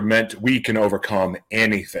Christ, we can overcome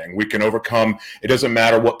anything. We can overcome, it doesn't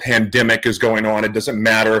matter what pandemic is going on. It doesn't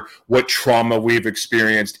matter what trauma we've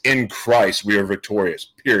experienced. In Christ, we are victorious,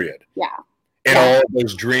 period. Yeah. And all of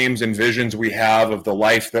those dreams and visions we have of the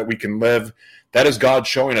life that we can live, that is God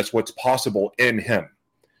showing us what's possible in him.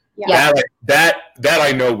 Yeah. That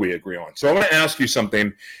I know we agree on. So I'm going to ask you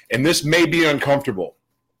something, and this may be uncomfortable,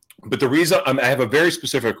 but the reason I have a very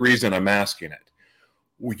specific reason I'm asking it.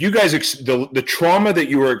 You guys, the trauma that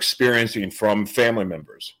you were experiencing from family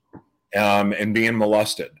members and being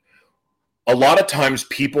molested, a lot of times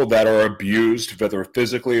people that are abused, whether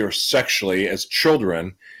physically or sexually as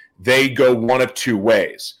children, they go one of two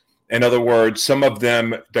ways. In other words, some of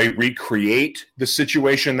them, they recreate the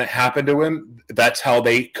situation that happened to him. That's how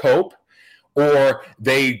they cope. Or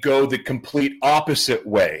they go the complete opposite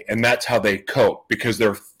way, and that's how they cope. Because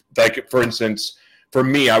they're, like, for instance, for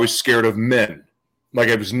me, I was scared of men. Like,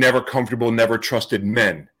 I was never comfortable, never trusted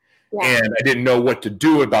men. Yeah. And I didn't know what to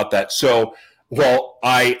do about that. So, well,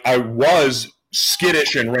 I was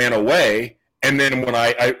skittish and ran away. And then when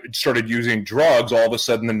I started using drugs, all of a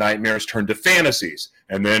sudden the nightmares turned to fantasies.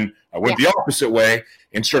 And then I went the opposite way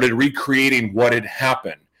and started recreating what had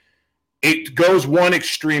happened. It goes one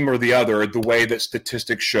extreme or the other, the way that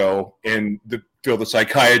statistics show in the field of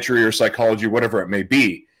psychiatry or psychology, whatever it may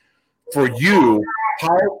be. For you,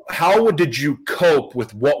 how did you cope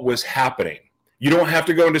with what was happening? You don't have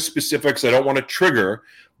to go into specifics. I don't want to trigger,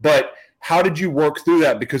 but how did you work through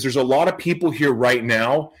that? Because there's a lot of people here right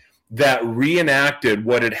now that reenacted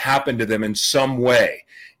what had happened to them in some way.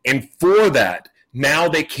 And for that, now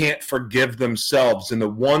they can't forgive themselves. And the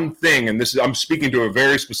one thing, and this is, I'm speaking to a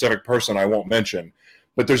very specific person I won't mention,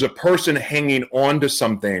 but there's a person hanging on to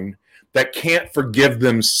something that can't forgive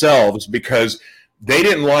themselves because they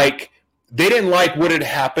didn't like what had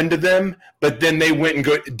happened to them, but then they went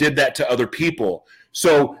and did that to other people.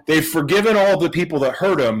 So they've forgiven all the people that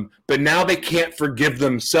hurt them, but now they can't forgive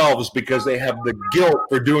themselves because they have the guilt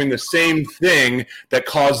for doing the same thing that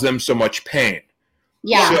caused them so much pain.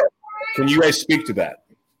 Yeah. So, can you guys speak to that?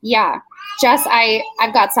 Yeah. Jess,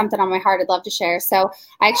 I've got something on my heart I'd love to share. So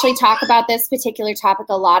I actually talk about this particular topic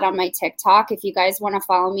a lot on my TikTok. If you guys want to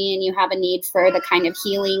follow me and you have a need for the kind of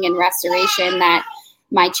healing and restoration that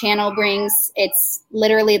my channel brings, it's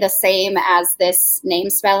literally the same as this name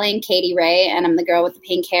spelling, Katie Ray, and I'm the girl with the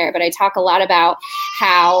pink hair. But I talk a lot about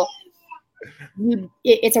how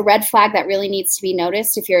it's a red flag that really needs to be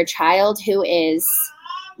noticed if you're a child who is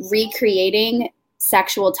recreating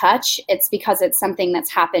sexual touch. It's because it's something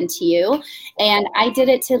that's happened to you. And I did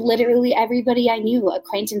it to literally everybody I knew,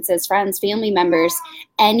 acquaintances, friends, family members,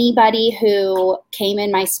 anybody who came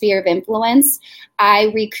in my sphere of influence.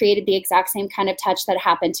 I recreated the exact same kind of touch that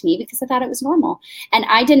happened to me because I thought it was normal. And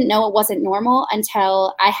I didn't know it wasn't normal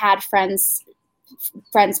until I had friends'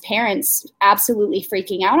 parents absolutely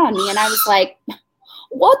freaking out on me. And I was like,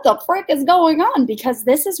 what the frick is going on? Because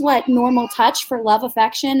this is what normal touch for love,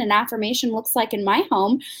 affection, and affirmation looks like in my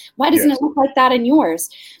home. Why doesn't it look like that in yours?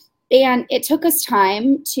 And it took us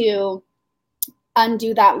time to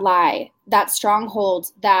undo that lie that stronghold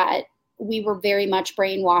that we were very much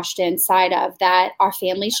brainwashed inside of, that our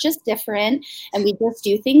family's just different and we just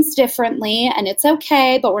do things differently and it's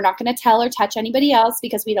okay, but we're not going to tell or touch anybody else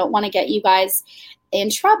because we don't want to get you guys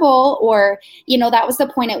in trouble. Or, that was the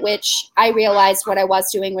point at which I realized what I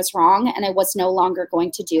was doing was wrong and I was no longer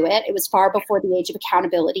going to do it. It was far before the age of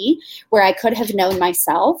accountability, where I could have known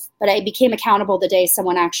myself, but I became accountable the day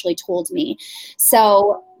someone actually told me.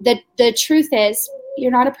 So the truth is,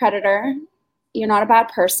 you're not a predator. You're not a bad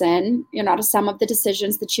person. You're not a sum of the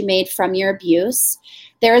decisions that you made from your abuse.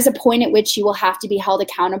 There is a point at which you will have to be held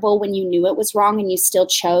accountable when you knew it was wrong and you still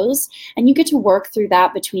chose, and you get to work through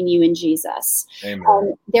that between you and Jesus.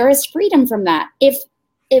 Amen. There is freedom from that. If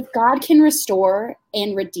God can restore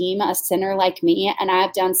and redeem a sinner like me, and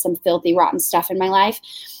I've done some filthy, rotten stuff in my life,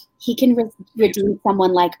 he can redeem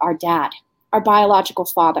someone like our dad, our biological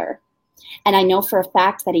father. And I know for a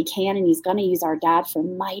fact that he can, and he's going to use our dad for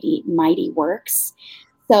mighty, mighty works.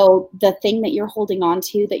 So the thing that you're holding on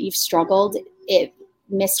to, that you've struggled,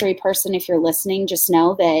 mystery person, if you're listening, just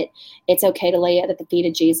know that it's okay to lay it at the feet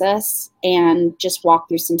of Jesus and just walk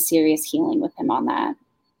through some serious healing with him on that.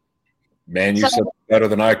 Man, you said better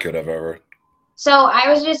than I could have ever. So I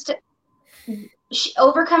was just,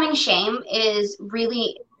 overcoming shame is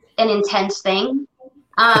really an intense thing.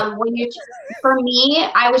 For me,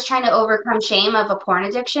 I was trying to overcome shame of a porn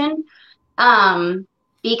addiction,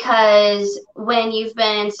 because when you've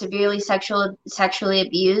been severely sexually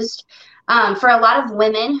abused, for a lot of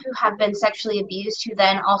women who have been sexually abused, who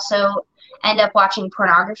then also end up watching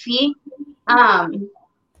pornography,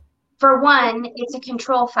 for one, it's a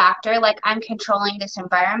control factor. Like, I'm controlling this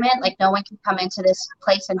environment. Like, no one can come into this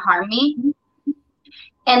place and harm me.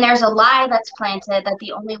 And there's a lie that's planted that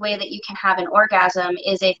the only way that you can have an orgasm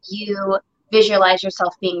is if you visualize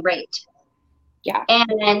yourself being raped. Yeah.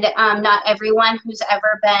 And not everyone who's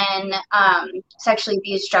ever been sexually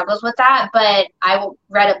abused struggles with that. But I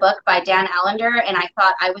read a book by Dan Allender, and I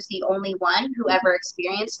thought I was the only one who ever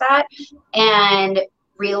experienced that, and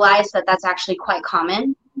realized that that's actually quite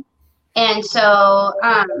common. And so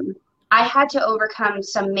I had to overcome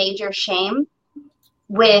some major shame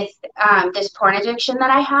with this porn addiction that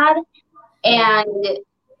I had. And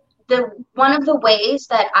one of the ways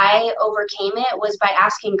that I overcame it was by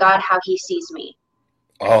asking God how he sees me.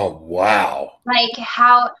 Oh, wow. Like,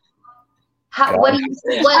 what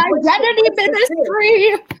identity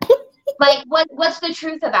ministry. Like, what's the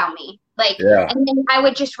truth about me? Like, yeah. And then I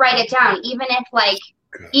would just write it down, even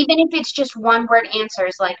if it's just one word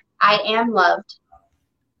answers, like, I am loved.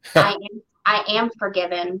 I am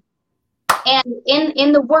forgiven. And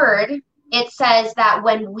in the word, it says that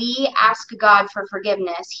when we ask God for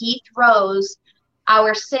forgiveness, he throws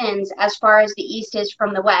our sins as far as the east is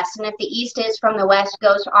from the west. And if the east is from the west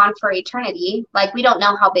goes on for eternity, like, we don't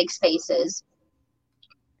know how big space is.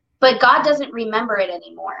 But God doesn't remember it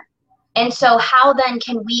anymore. And so how then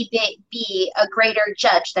can we be a greater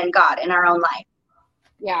judge than God in our own life?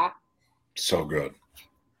 Yeah. So good.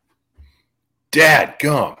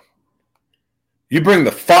 Dadgum. You bring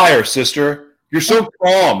the fire, sister. You're so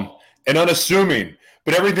calm and unassuming,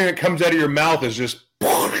 but everything that comes out of your mouth is just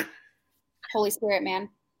Holy Spirit, man.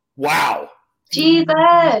 Wow.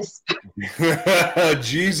 Jesus.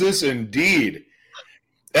 Jesus, indeed.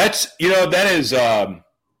 That is,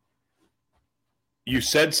 you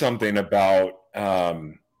said something about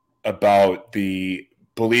the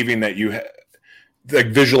believing that like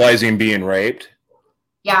visualizing being raped.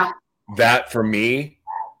 Yeah. That, for me,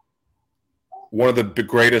 one of the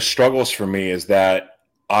greatest struggles for me is that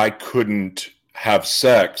I couldn't have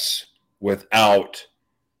sex without,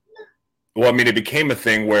 it became a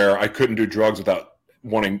thing where I couldn't do drugs without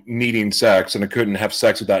needing sex, and I couldn't have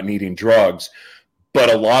sex without needing drugs. But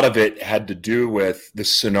a lot of it had to do with the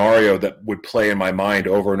scenario that would play in my mind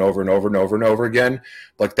over and over and over and over and over again.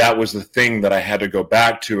 Like, that was the thing that I had to go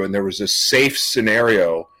back to. And there was this safe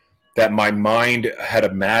scenario that my mind had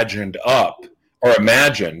imagined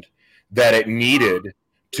that it needed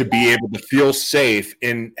to be able to feel safe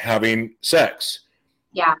in having sex.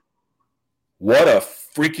 Yeah. What a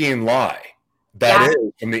freaking lie that is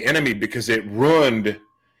from the enemy, because it ruined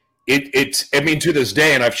it's to this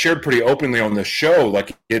day, and I've shared pretty openly on this show,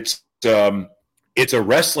 like, it's a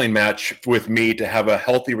wrestling match with me to have a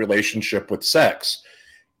healthy relationship with sex.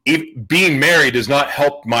 Being married does not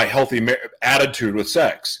help my healthy attitude with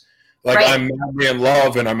sex. Like, right. I'm madly in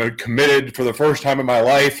love, and I'm committed for the first time in my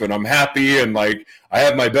life, and I'm happy, and like, I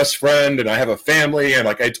have my best friend, and I have a family, and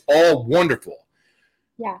like, it's all wonderful.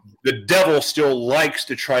 Yeah. The devil still likes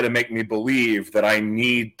to try to make me believe that I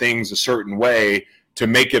need things a certain way to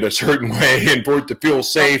make it a certain way, and for it to feel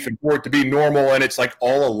safe, and for it to be normal, and it's like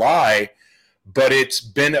all a lie. but it's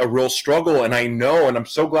been a real struggle. And I know, and I'm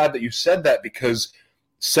so glad that you said that, because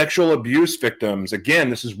sexual abuse victims, again,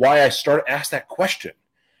 this is why I asked that question,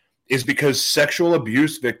 is because sexual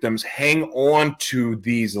abuse victims hang on to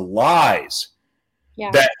these lies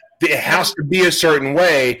that it has to be a certain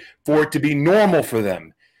way for it to be normal for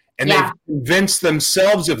them. And they've convinced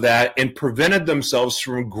themselves of that and prevented themselves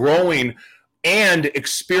from growing and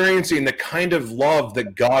experiencing the kind of love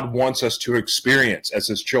that God wants us to experience as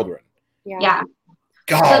his children. Yeah.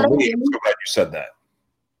 God, I'm so glad you said that.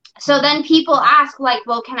 So then people ask, like,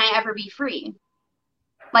 well, can I ever be free?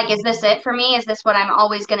 Like, is this it for me? Is this what I'm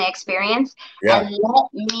always going to experience? Yeah. And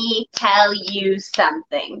let me tell you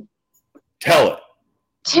something. Tell it.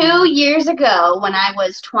 2 years ago, when I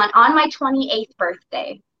was on my 28th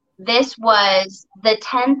birthday, this was the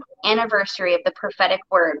 10th anniversary of the prophetic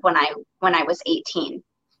word when I was 18.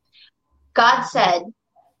 God said,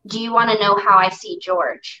 do you want to know how I see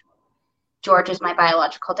George? George is my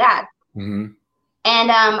biological dad. Mm-hmm.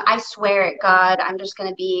 And I swear at God, I'm just going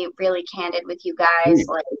to be really candid with you guys.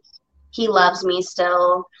 Like, he loves me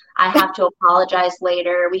still. I have to apologize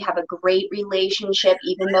later. We have a great relationship,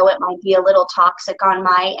 even though it might be a little toxic on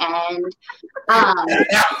my end. And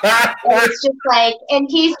it's just like, and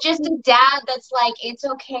he's just a dad that's like, it's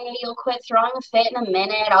okay. You'll quit throwing a fit in a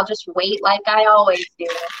minute. I'll just wait like I always do.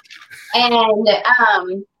 And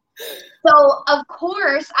so, of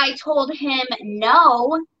course, I told him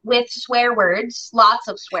no with swear words, lots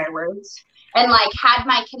of swear words, and, like, had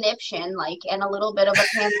my conniption, like, and a little bit of a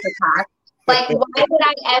panic attack. Like, why would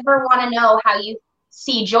I ever want to know how you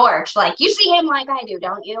see George? Like, you see him like I do,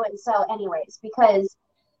 don't you? And so, anyways, because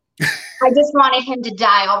I just wanted him to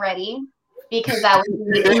die already, because that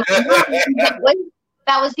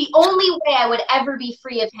was the only way I would ever be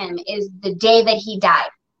free of him, is the day that he died.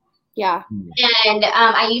 Yeah. And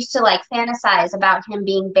I used to, like, fantasize about him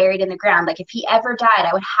being buried in the ground. Like, if he ever died,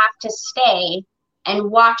 I would have to stay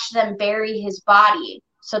and watch them bury his body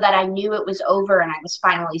so that I knew it was over and I was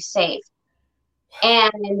finally safe.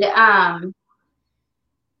 And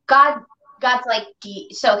God's like,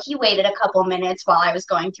 so he waited a couple minutes while I was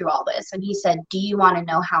going through all this, and he said, do you want to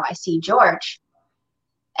know how I see George?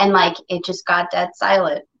 And, like, it just got dead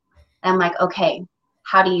silent. And I'm like, okay,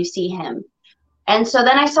 how do you see him? And so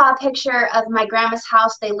then I saw a picture of my grandma's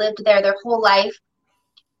house. They lived there their whole life.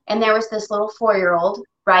 And there was this little 4-year-old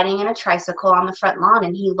riding in a tricycle on the front lawn,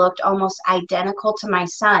 and he looked almost identical to my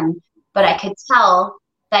son, but I could tell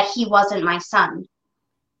that he wasn't my son.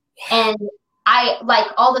 And I, like,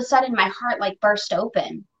 all of a sudden my heart, like, burst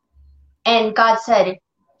open. And God said,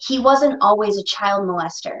 he wasn't always a child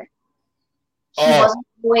molester. He wasn't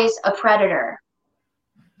always a predator.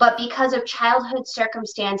 But because of childhood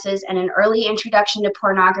circumstances and an early introduction to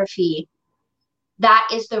pornography, that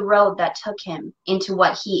is the road that took him into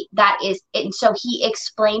and so he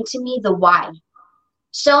explained to me the why.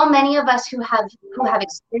 So many of us who have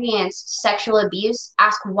experienced sexual abuse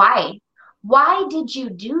ask why. Why did you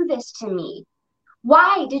do this to me?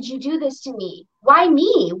 Why did you do this to me? Why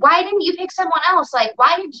me? Why didn't you pick someone else? Like,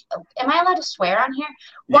 am I allowed to swear on here?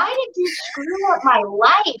 Why did you screw up my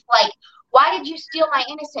life? Like, why did you steal my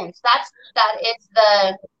innocence? That is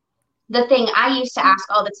the thing I used to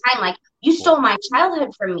ask all the time. Like, you stole my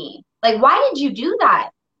childhood from me. Like, why did you do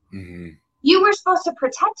that? Mm-hmm. You were supposed to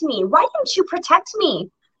protect me. Why didn't you protect me?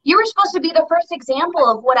 You were supposed to be the first example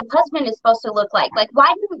of what a husband is supposed to look like. Like,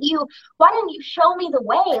 why didn't you show me the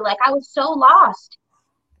way? Like, I was so lost.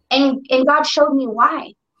 And God showed me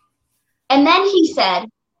why. And then he said,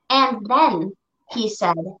 and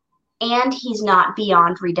he's not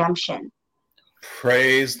beyond redemption.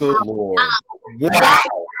 Praise the Lord. Wow.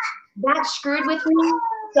 That screwed with me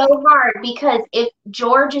so hard, because if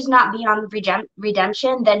George is not beyond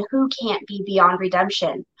redemption, then who can't be beyond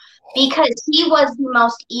redemption? Because he was the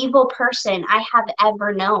most evil person I have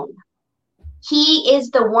ever known. He is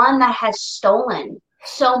the one that has stolen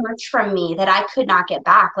so much from me that I could not get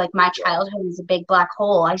back. Like, my childhood is a big black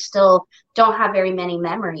hole. I still don't have very many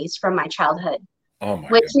memories from my childhood. Oh my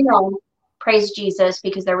which, God. you know, praise Jesus,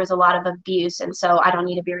 because there was a lot of abuse, and so I don't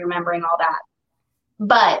need to be remembering all that.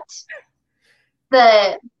 But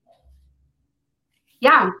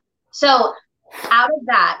so out of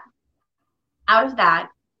that,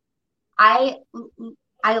 I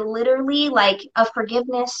literally, like, a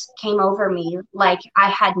forgiveness came over me like I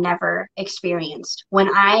had never experienced when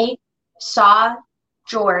I saw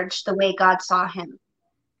George the way God saw him.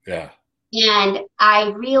 Yeah. And I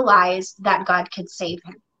realized that God could save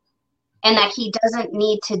him, and that he doesn't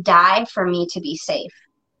need to die for me to be safe.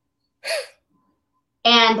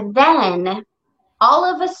 And then all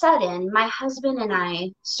of a sudden, my husband and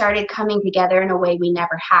I started coming together in a way we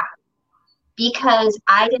never had. because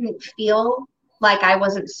I didn't feel like I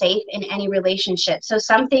wasn't safe in any relationship. So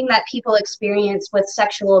something that people experience with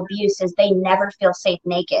sexual abuse is they never feel safe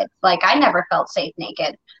naked. Like I never felt safe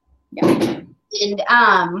naked. Yeah. And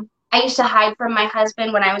I used to hide from my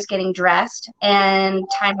husband when I was getting dressed, and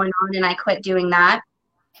time went on and I quit doing that.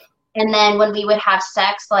 And then when we would have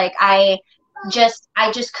sex, like I just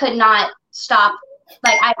could not stop.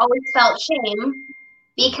 Like I always felt shame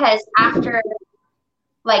because after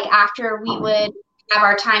we would have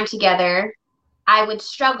our time together, I would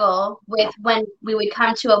struggle with when we would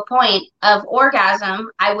come to a point of orgasm,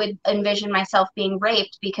 I would envision myself being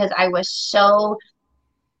raped because I was so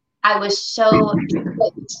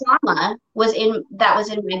trauma was in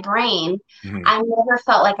my brain. Mhm. I never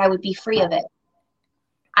felt like I would be free of it.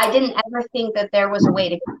 I didn't ever think that there was a way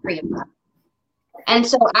to get free of that. And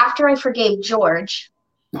so after I forgave George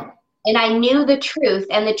and I knew the truth,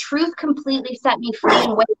 and the truth completely set me free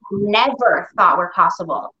in ways I never thought were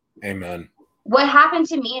possible. Amen. What happened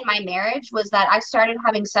to me in my marriage was that I started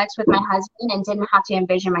having sex with my husband and didn't have to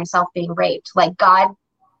envision myself being raped. Like God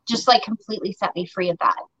just like completely set me free of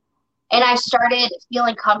that. And I started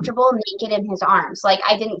feeling comfortable naked in his arms. Like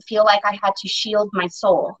I didn't feel like I had to shield my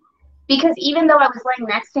soul. Because even though I was laying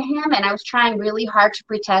next to him and I was trying really hard to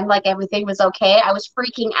pretend like everything was okay, I was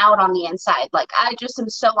freaking out on the inside. Like I just am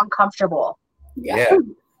so uncomfortable. Yeah.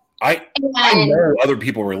 I know other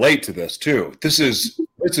people relate to this too. This is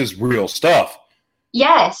real stuff.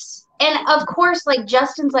 Yes. And of course, like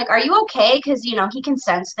Justin's like, are you okay? Because, you know, he can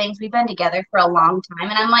sense things. We've been together for a long time.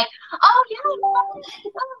 And I'm like, oh, yeah, oh, look,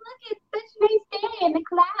 it's such a nice day in the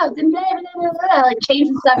clouds and blah, blah, blah, blah. Like change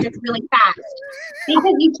the subject really fast.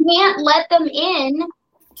 Because you can't let them in.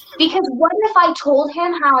 Because what if I told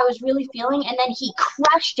him how I was really feeling and then he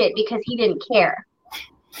crushed it because he didn't care?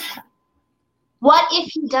 What if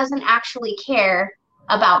he doesn't actually care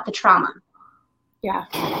about the trauma? Yeah.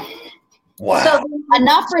 Wow. So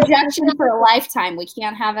Enough rejection for a lifetime. We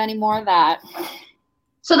can't have any more of that.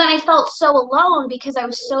 So then I felt so alone because I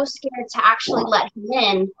was so scared to actually let him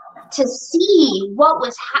in to see what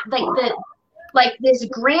was like this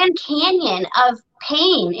Grand Canyon of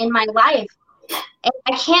pain in my life. And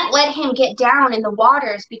I can't let him get down in the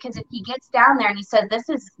waters, because if he gets down there and he says, this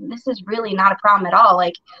is really not a problem at all.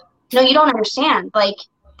 Like, no, you don't understand. Like,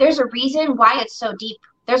 there's a reason why it's so deep.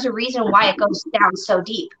 There's a reason why it goes down so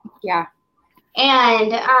deep. Yeah.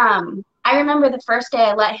 And I remember the first day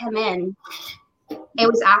I let him in, it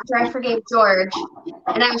was after I forgave George,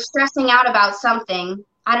 and I was stressing out about something.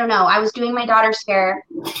 I don't know. I was doing my daughter's hair,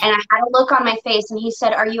 and I had a look on my face, and he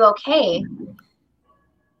said, are you okay?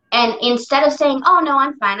 And instead of saying, oh, no,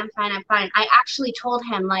 I'm fine, I actually told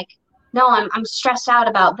him, like, no, I'm stressed out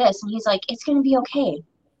about this. And he's like, it's going to be okay.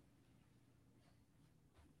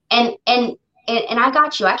 And I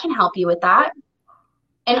got you. I can help you with that.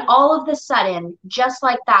 And all of a sudden, just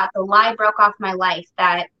like that, the lie broke off my life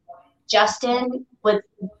that Justin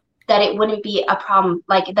that it wouldn't be a problem,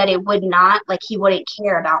 like that it would not, like he wouldn't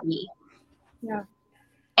care about me. Yeah.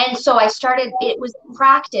 And so I started, it was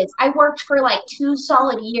practice. I worked for like 2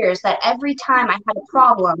 solid years that every time I had a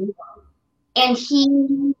problem and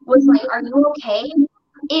he was like, are you okay?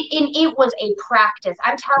 It was a practice.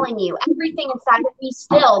 I'm telling you, everything inside of me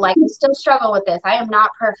still, like I still struggle with this. I am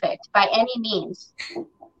not perfect by any means.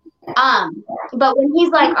 But when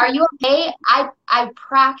he's like, are you okay? I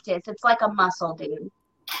practice. It's like a muscle, dude.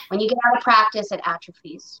 When you get out of practice, it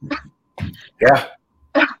atrophies. Yeah.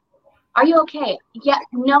 Are you okay? Yeah,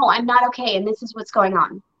 no, I'm not okay. And this is what's going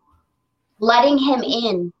on. Letting him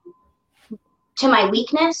in to my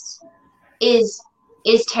weakness is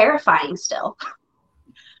terrifying still.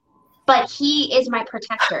 But he is my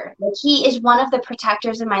protector. Like, he is one of the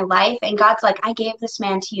protectors in my life. And God's like, I gave this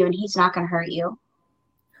man to you and he's not going to hurt you.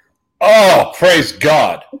 Oh, praise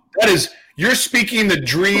God. That is, you're speaking the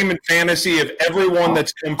dream and fantasy of everyone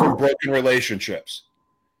that's come from broken relationships.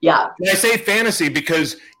 Yeah. And I say fantasy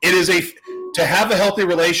because it is to have a healthy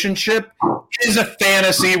relationship is a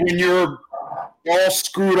fantasy when you're all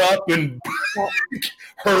screwed up and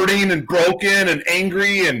hurting and broken and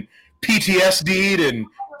angry and PTSD'd and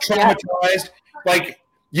traumatized. Like,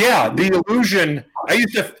 yeah, the illusion. I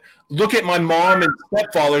used to look at my mom and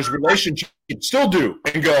stepfather's relationship, still do,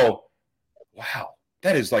 and go, wow,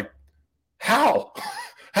 that is like, how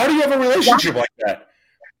do you have a relationship like that?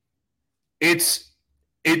 It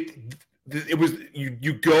was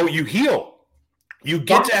you go, you heal. You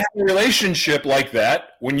get to have a relationship like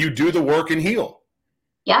that when you do the work and heal.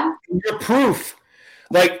 Yeah. You're proof.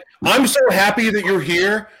 Like, I'm so happy that you're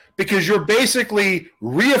here because you're basically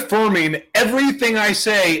reaffirming everything I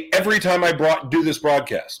say every time I do this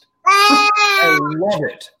broadcast. I love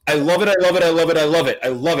it. I love it. I love it. I love it. I love it. I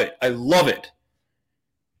love it. I love it.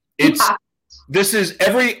 It's this is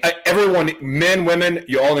everyone, men, women,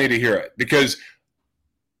 you all need to hear it, because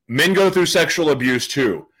men go through sexual abuse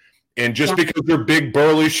too. And just because they're big,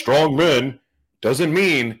 burly, strong men doesn't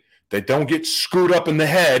mean they don't get screwed up in the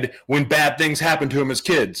head when bad things happen to them as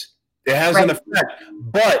kids. It has an effect.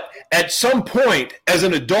 But at some point, as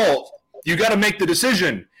an adult, you got to make the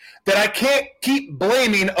decision that I can't keep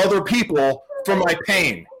blaming other people for my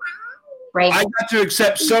pain. Right. I got to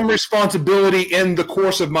accept some responsibility in the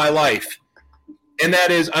course of my life. And that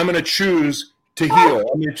is, I'm going to choose to heal.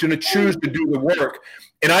 I'm going to choose to do the work.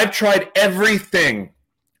 And I've tried everything.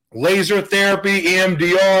 Laser therapy,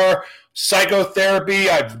 EMDR, psychotherapy.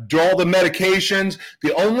 I've done all the medications.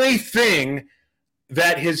 The only thing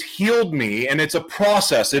that has healed me, and it's a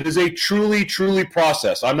process. It is a truly, truly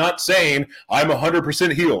process. I'm not saying I'm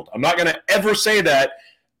 100% healed. I'm not going to ever say that.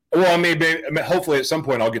 Well, maybe, hopefully at some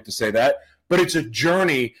point I'll get to say that. But it's a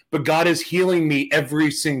journey. But God is healing me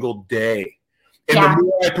every single day. And the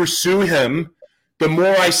more I pursue him, the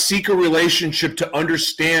more I seek a relationship to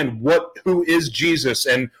understand who is Jesus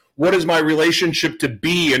and what is my relationship to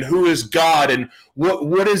be and who is God and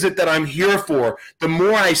what is it that I'm here for. The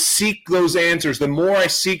more I seek those answers, the more I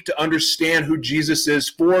seek to understand who Jesus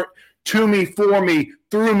is to me, for me,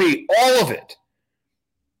 through me, all of it,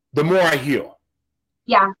 the more I heal.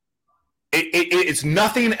 Yeah. It's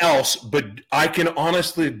nothing else, but I can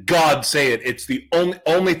honestly, God, say it. It's the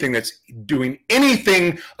only thing that's doing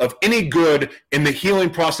anything of any good in the healing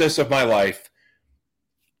process of my life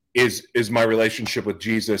is my relationship with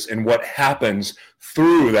Jesus and what happens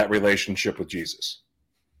through that relationship with Jesus.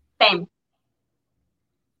 Same.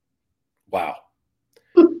 Wow.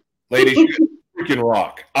 Ladies, you freaking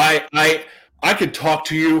rock. I could talk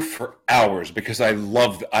to you for hours because I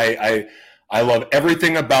love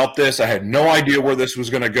everything about this. I had no idea where this was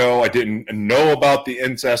going to go. I didn't know about the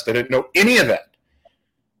incest. I didn't know any of that.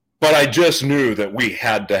 But I just knew that we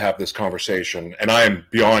had to have this conversation. And I am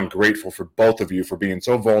beyond grateful for both of you for being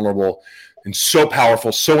so vulnerable and so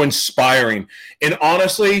powerful, so inspiring, and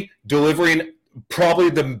honestly delivering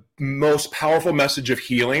probably the most powerful message of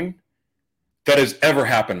healing that has ever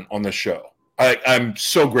happened on this show. I'm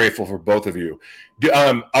so grateful for both of you.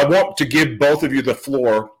 I want to give both of you the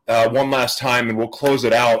floor one last time, and we'll close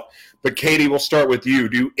it out. But Katie, we'll start with you.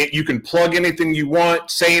 You can plug anything you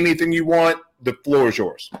want, say anything you want. The floor is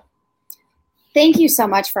yours. Thank you so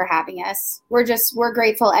much for having us. We're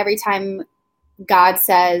grateful every time God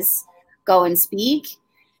says, go and speak,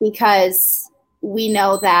 because we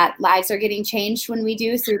know that lives are getting changed when we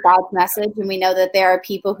do through God's message. And we know that there are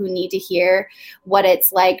people who need to hear what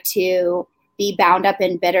it's like to be bound up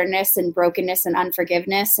in bitterness and brokenness and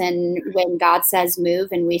unforgiveness. And when God says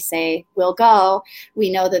move and we say, we'll go, we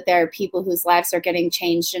know that there are people whose lives are getting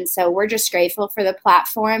changed. And so we're just grateful for the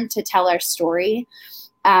platform to tell our story.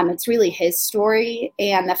 It's really his story,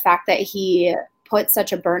 and the fact that he put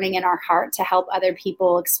such a burning in our heart to help other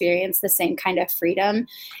people experience the same kind of freedom.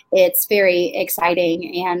 It's very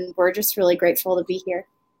exciting, and we're just really grateful to be here.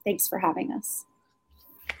 Thanks for having us.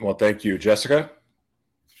 Well, thank you. Jessica?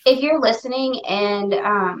 If you're listening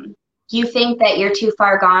and you think that you're too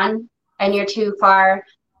far gone and you're too far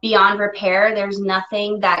beyond repair, there's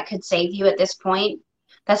nothing that could save you at this point,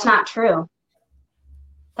 that's not true.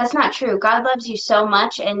 That's not true. God loves you so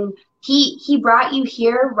much, and he brought you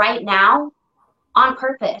here right now on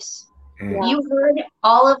purpose. Yeah. You heard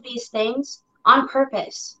all of these things on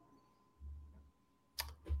purpose.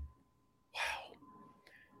 Wow.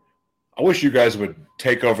 I wish you guys would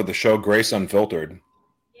take over the show Grace Unfiltered.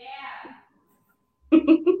 Yeah.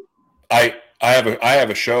 I have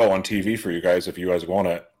a show on TV for you guys if you guys want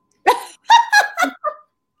it.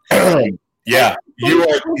 Yeah, you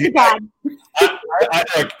are.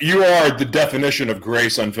 Look, you are the definition of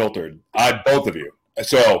Grace Unfiltered. Both of you.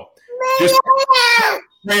 So just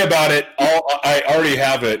pray about it. I already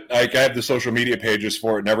have it. I have the social media pages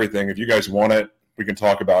for it and everything. If you guys want it, we can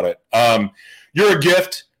talk about it. You're a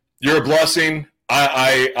gift. You're a blessing.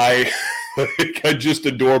 I just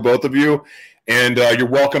adore both of you, and you're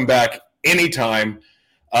welcome back anytime.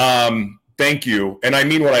 Thank you. And I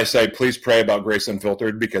mean what I say. Please pray about Grace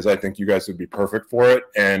Unfiltered, because I think you guys would be perfect for it,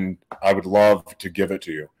 and I would love to give it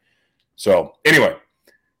to you. So anyway,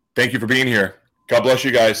 thank you for being here. God bless you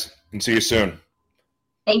guys, and see you soon.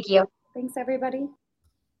 Thank you. Thanks, everybody.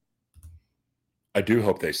 I do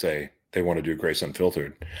hope they say they want to do Grace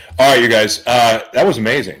Unfiltered. All right, you guys, that was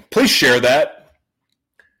amazing. Please share that.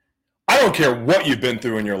 I don't care what you've been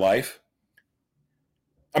through in your life.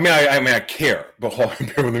 I care, but hold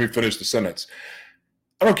on, let me finish the sentence.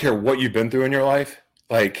 I don't care what you've been through in your life.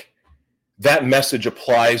 Like, that message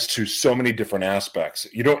applies to so many different aspects.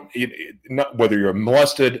 You don't, not whether you're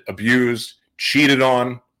molested, abused, cheated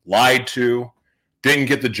on, lied to, didn't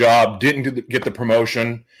get the job, didn't get the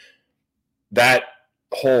promotion. That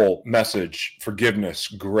whole message, forgiveness,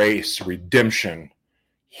 grace, redemption,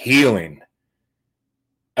 healing,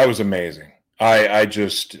 that was amazing. I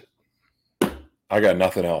got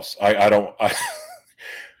nothing else. God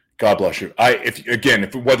bless you.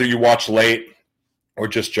 If whether you watch late or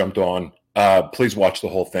just jumped on, please watch the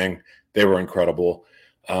whole thing. They were incredible.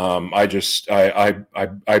 I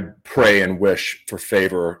pray and wish for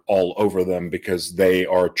favor all over them, because they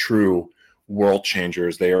are true world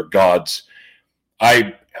changers. They are God's.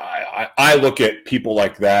 I look at people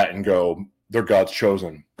like that and go, they're God's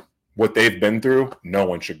chosen. What they've been through, no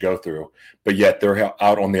one should go through. But yet they're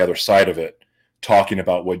out on the other side of it, talking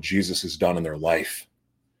about what Jesus has done in their life.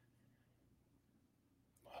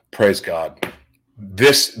 Praise God.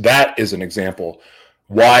 That is an example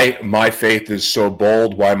why my faith is so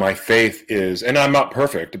bold, why my faith is, and I'm not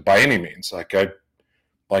perfect by any means. Like I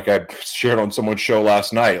shared on someone's show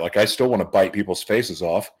last night, like I still want to bite people's faces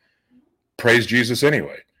off. Praise Jesus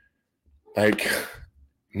anyway. Like,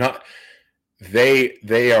 not,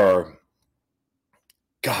 they are,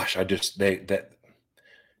 gosh, that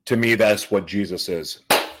to me, that's what Jesus is.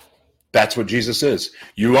 That's what Jesus is.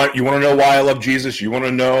 You want to know why I love Jesus? You want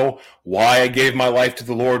to know why I gave my life to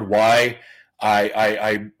the Lord? Why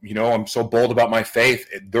I'm so bold about my faith?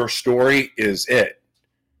 Their story is it.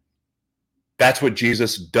 That's what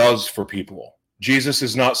Jesus does for people. Jesus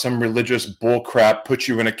is not some religious bullcrap, put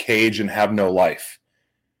you in a cage and have no life.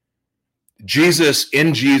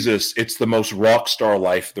 In Jesus, it's the most rock star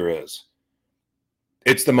life there is.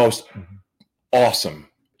 It's the most awesome.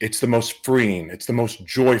 It's the most freeing. It's the most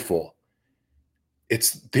joyful.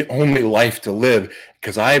 It's the only life to live,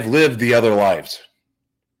 because I've lived the other lives.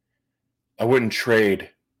 I wouldn't trade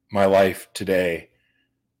my life today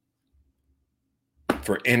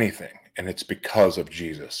for anything. And it's because of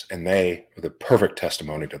Jesus. And they are the perfect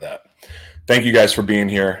testimony to that. Thank you guys for being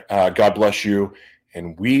here. God bless you.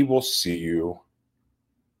 And we will see you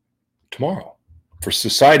tomorrow for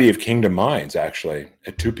Society of Kingdom Minds, actually,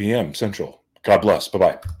 at 2 p.m. Central. God bless.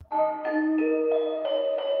 Bye-bye.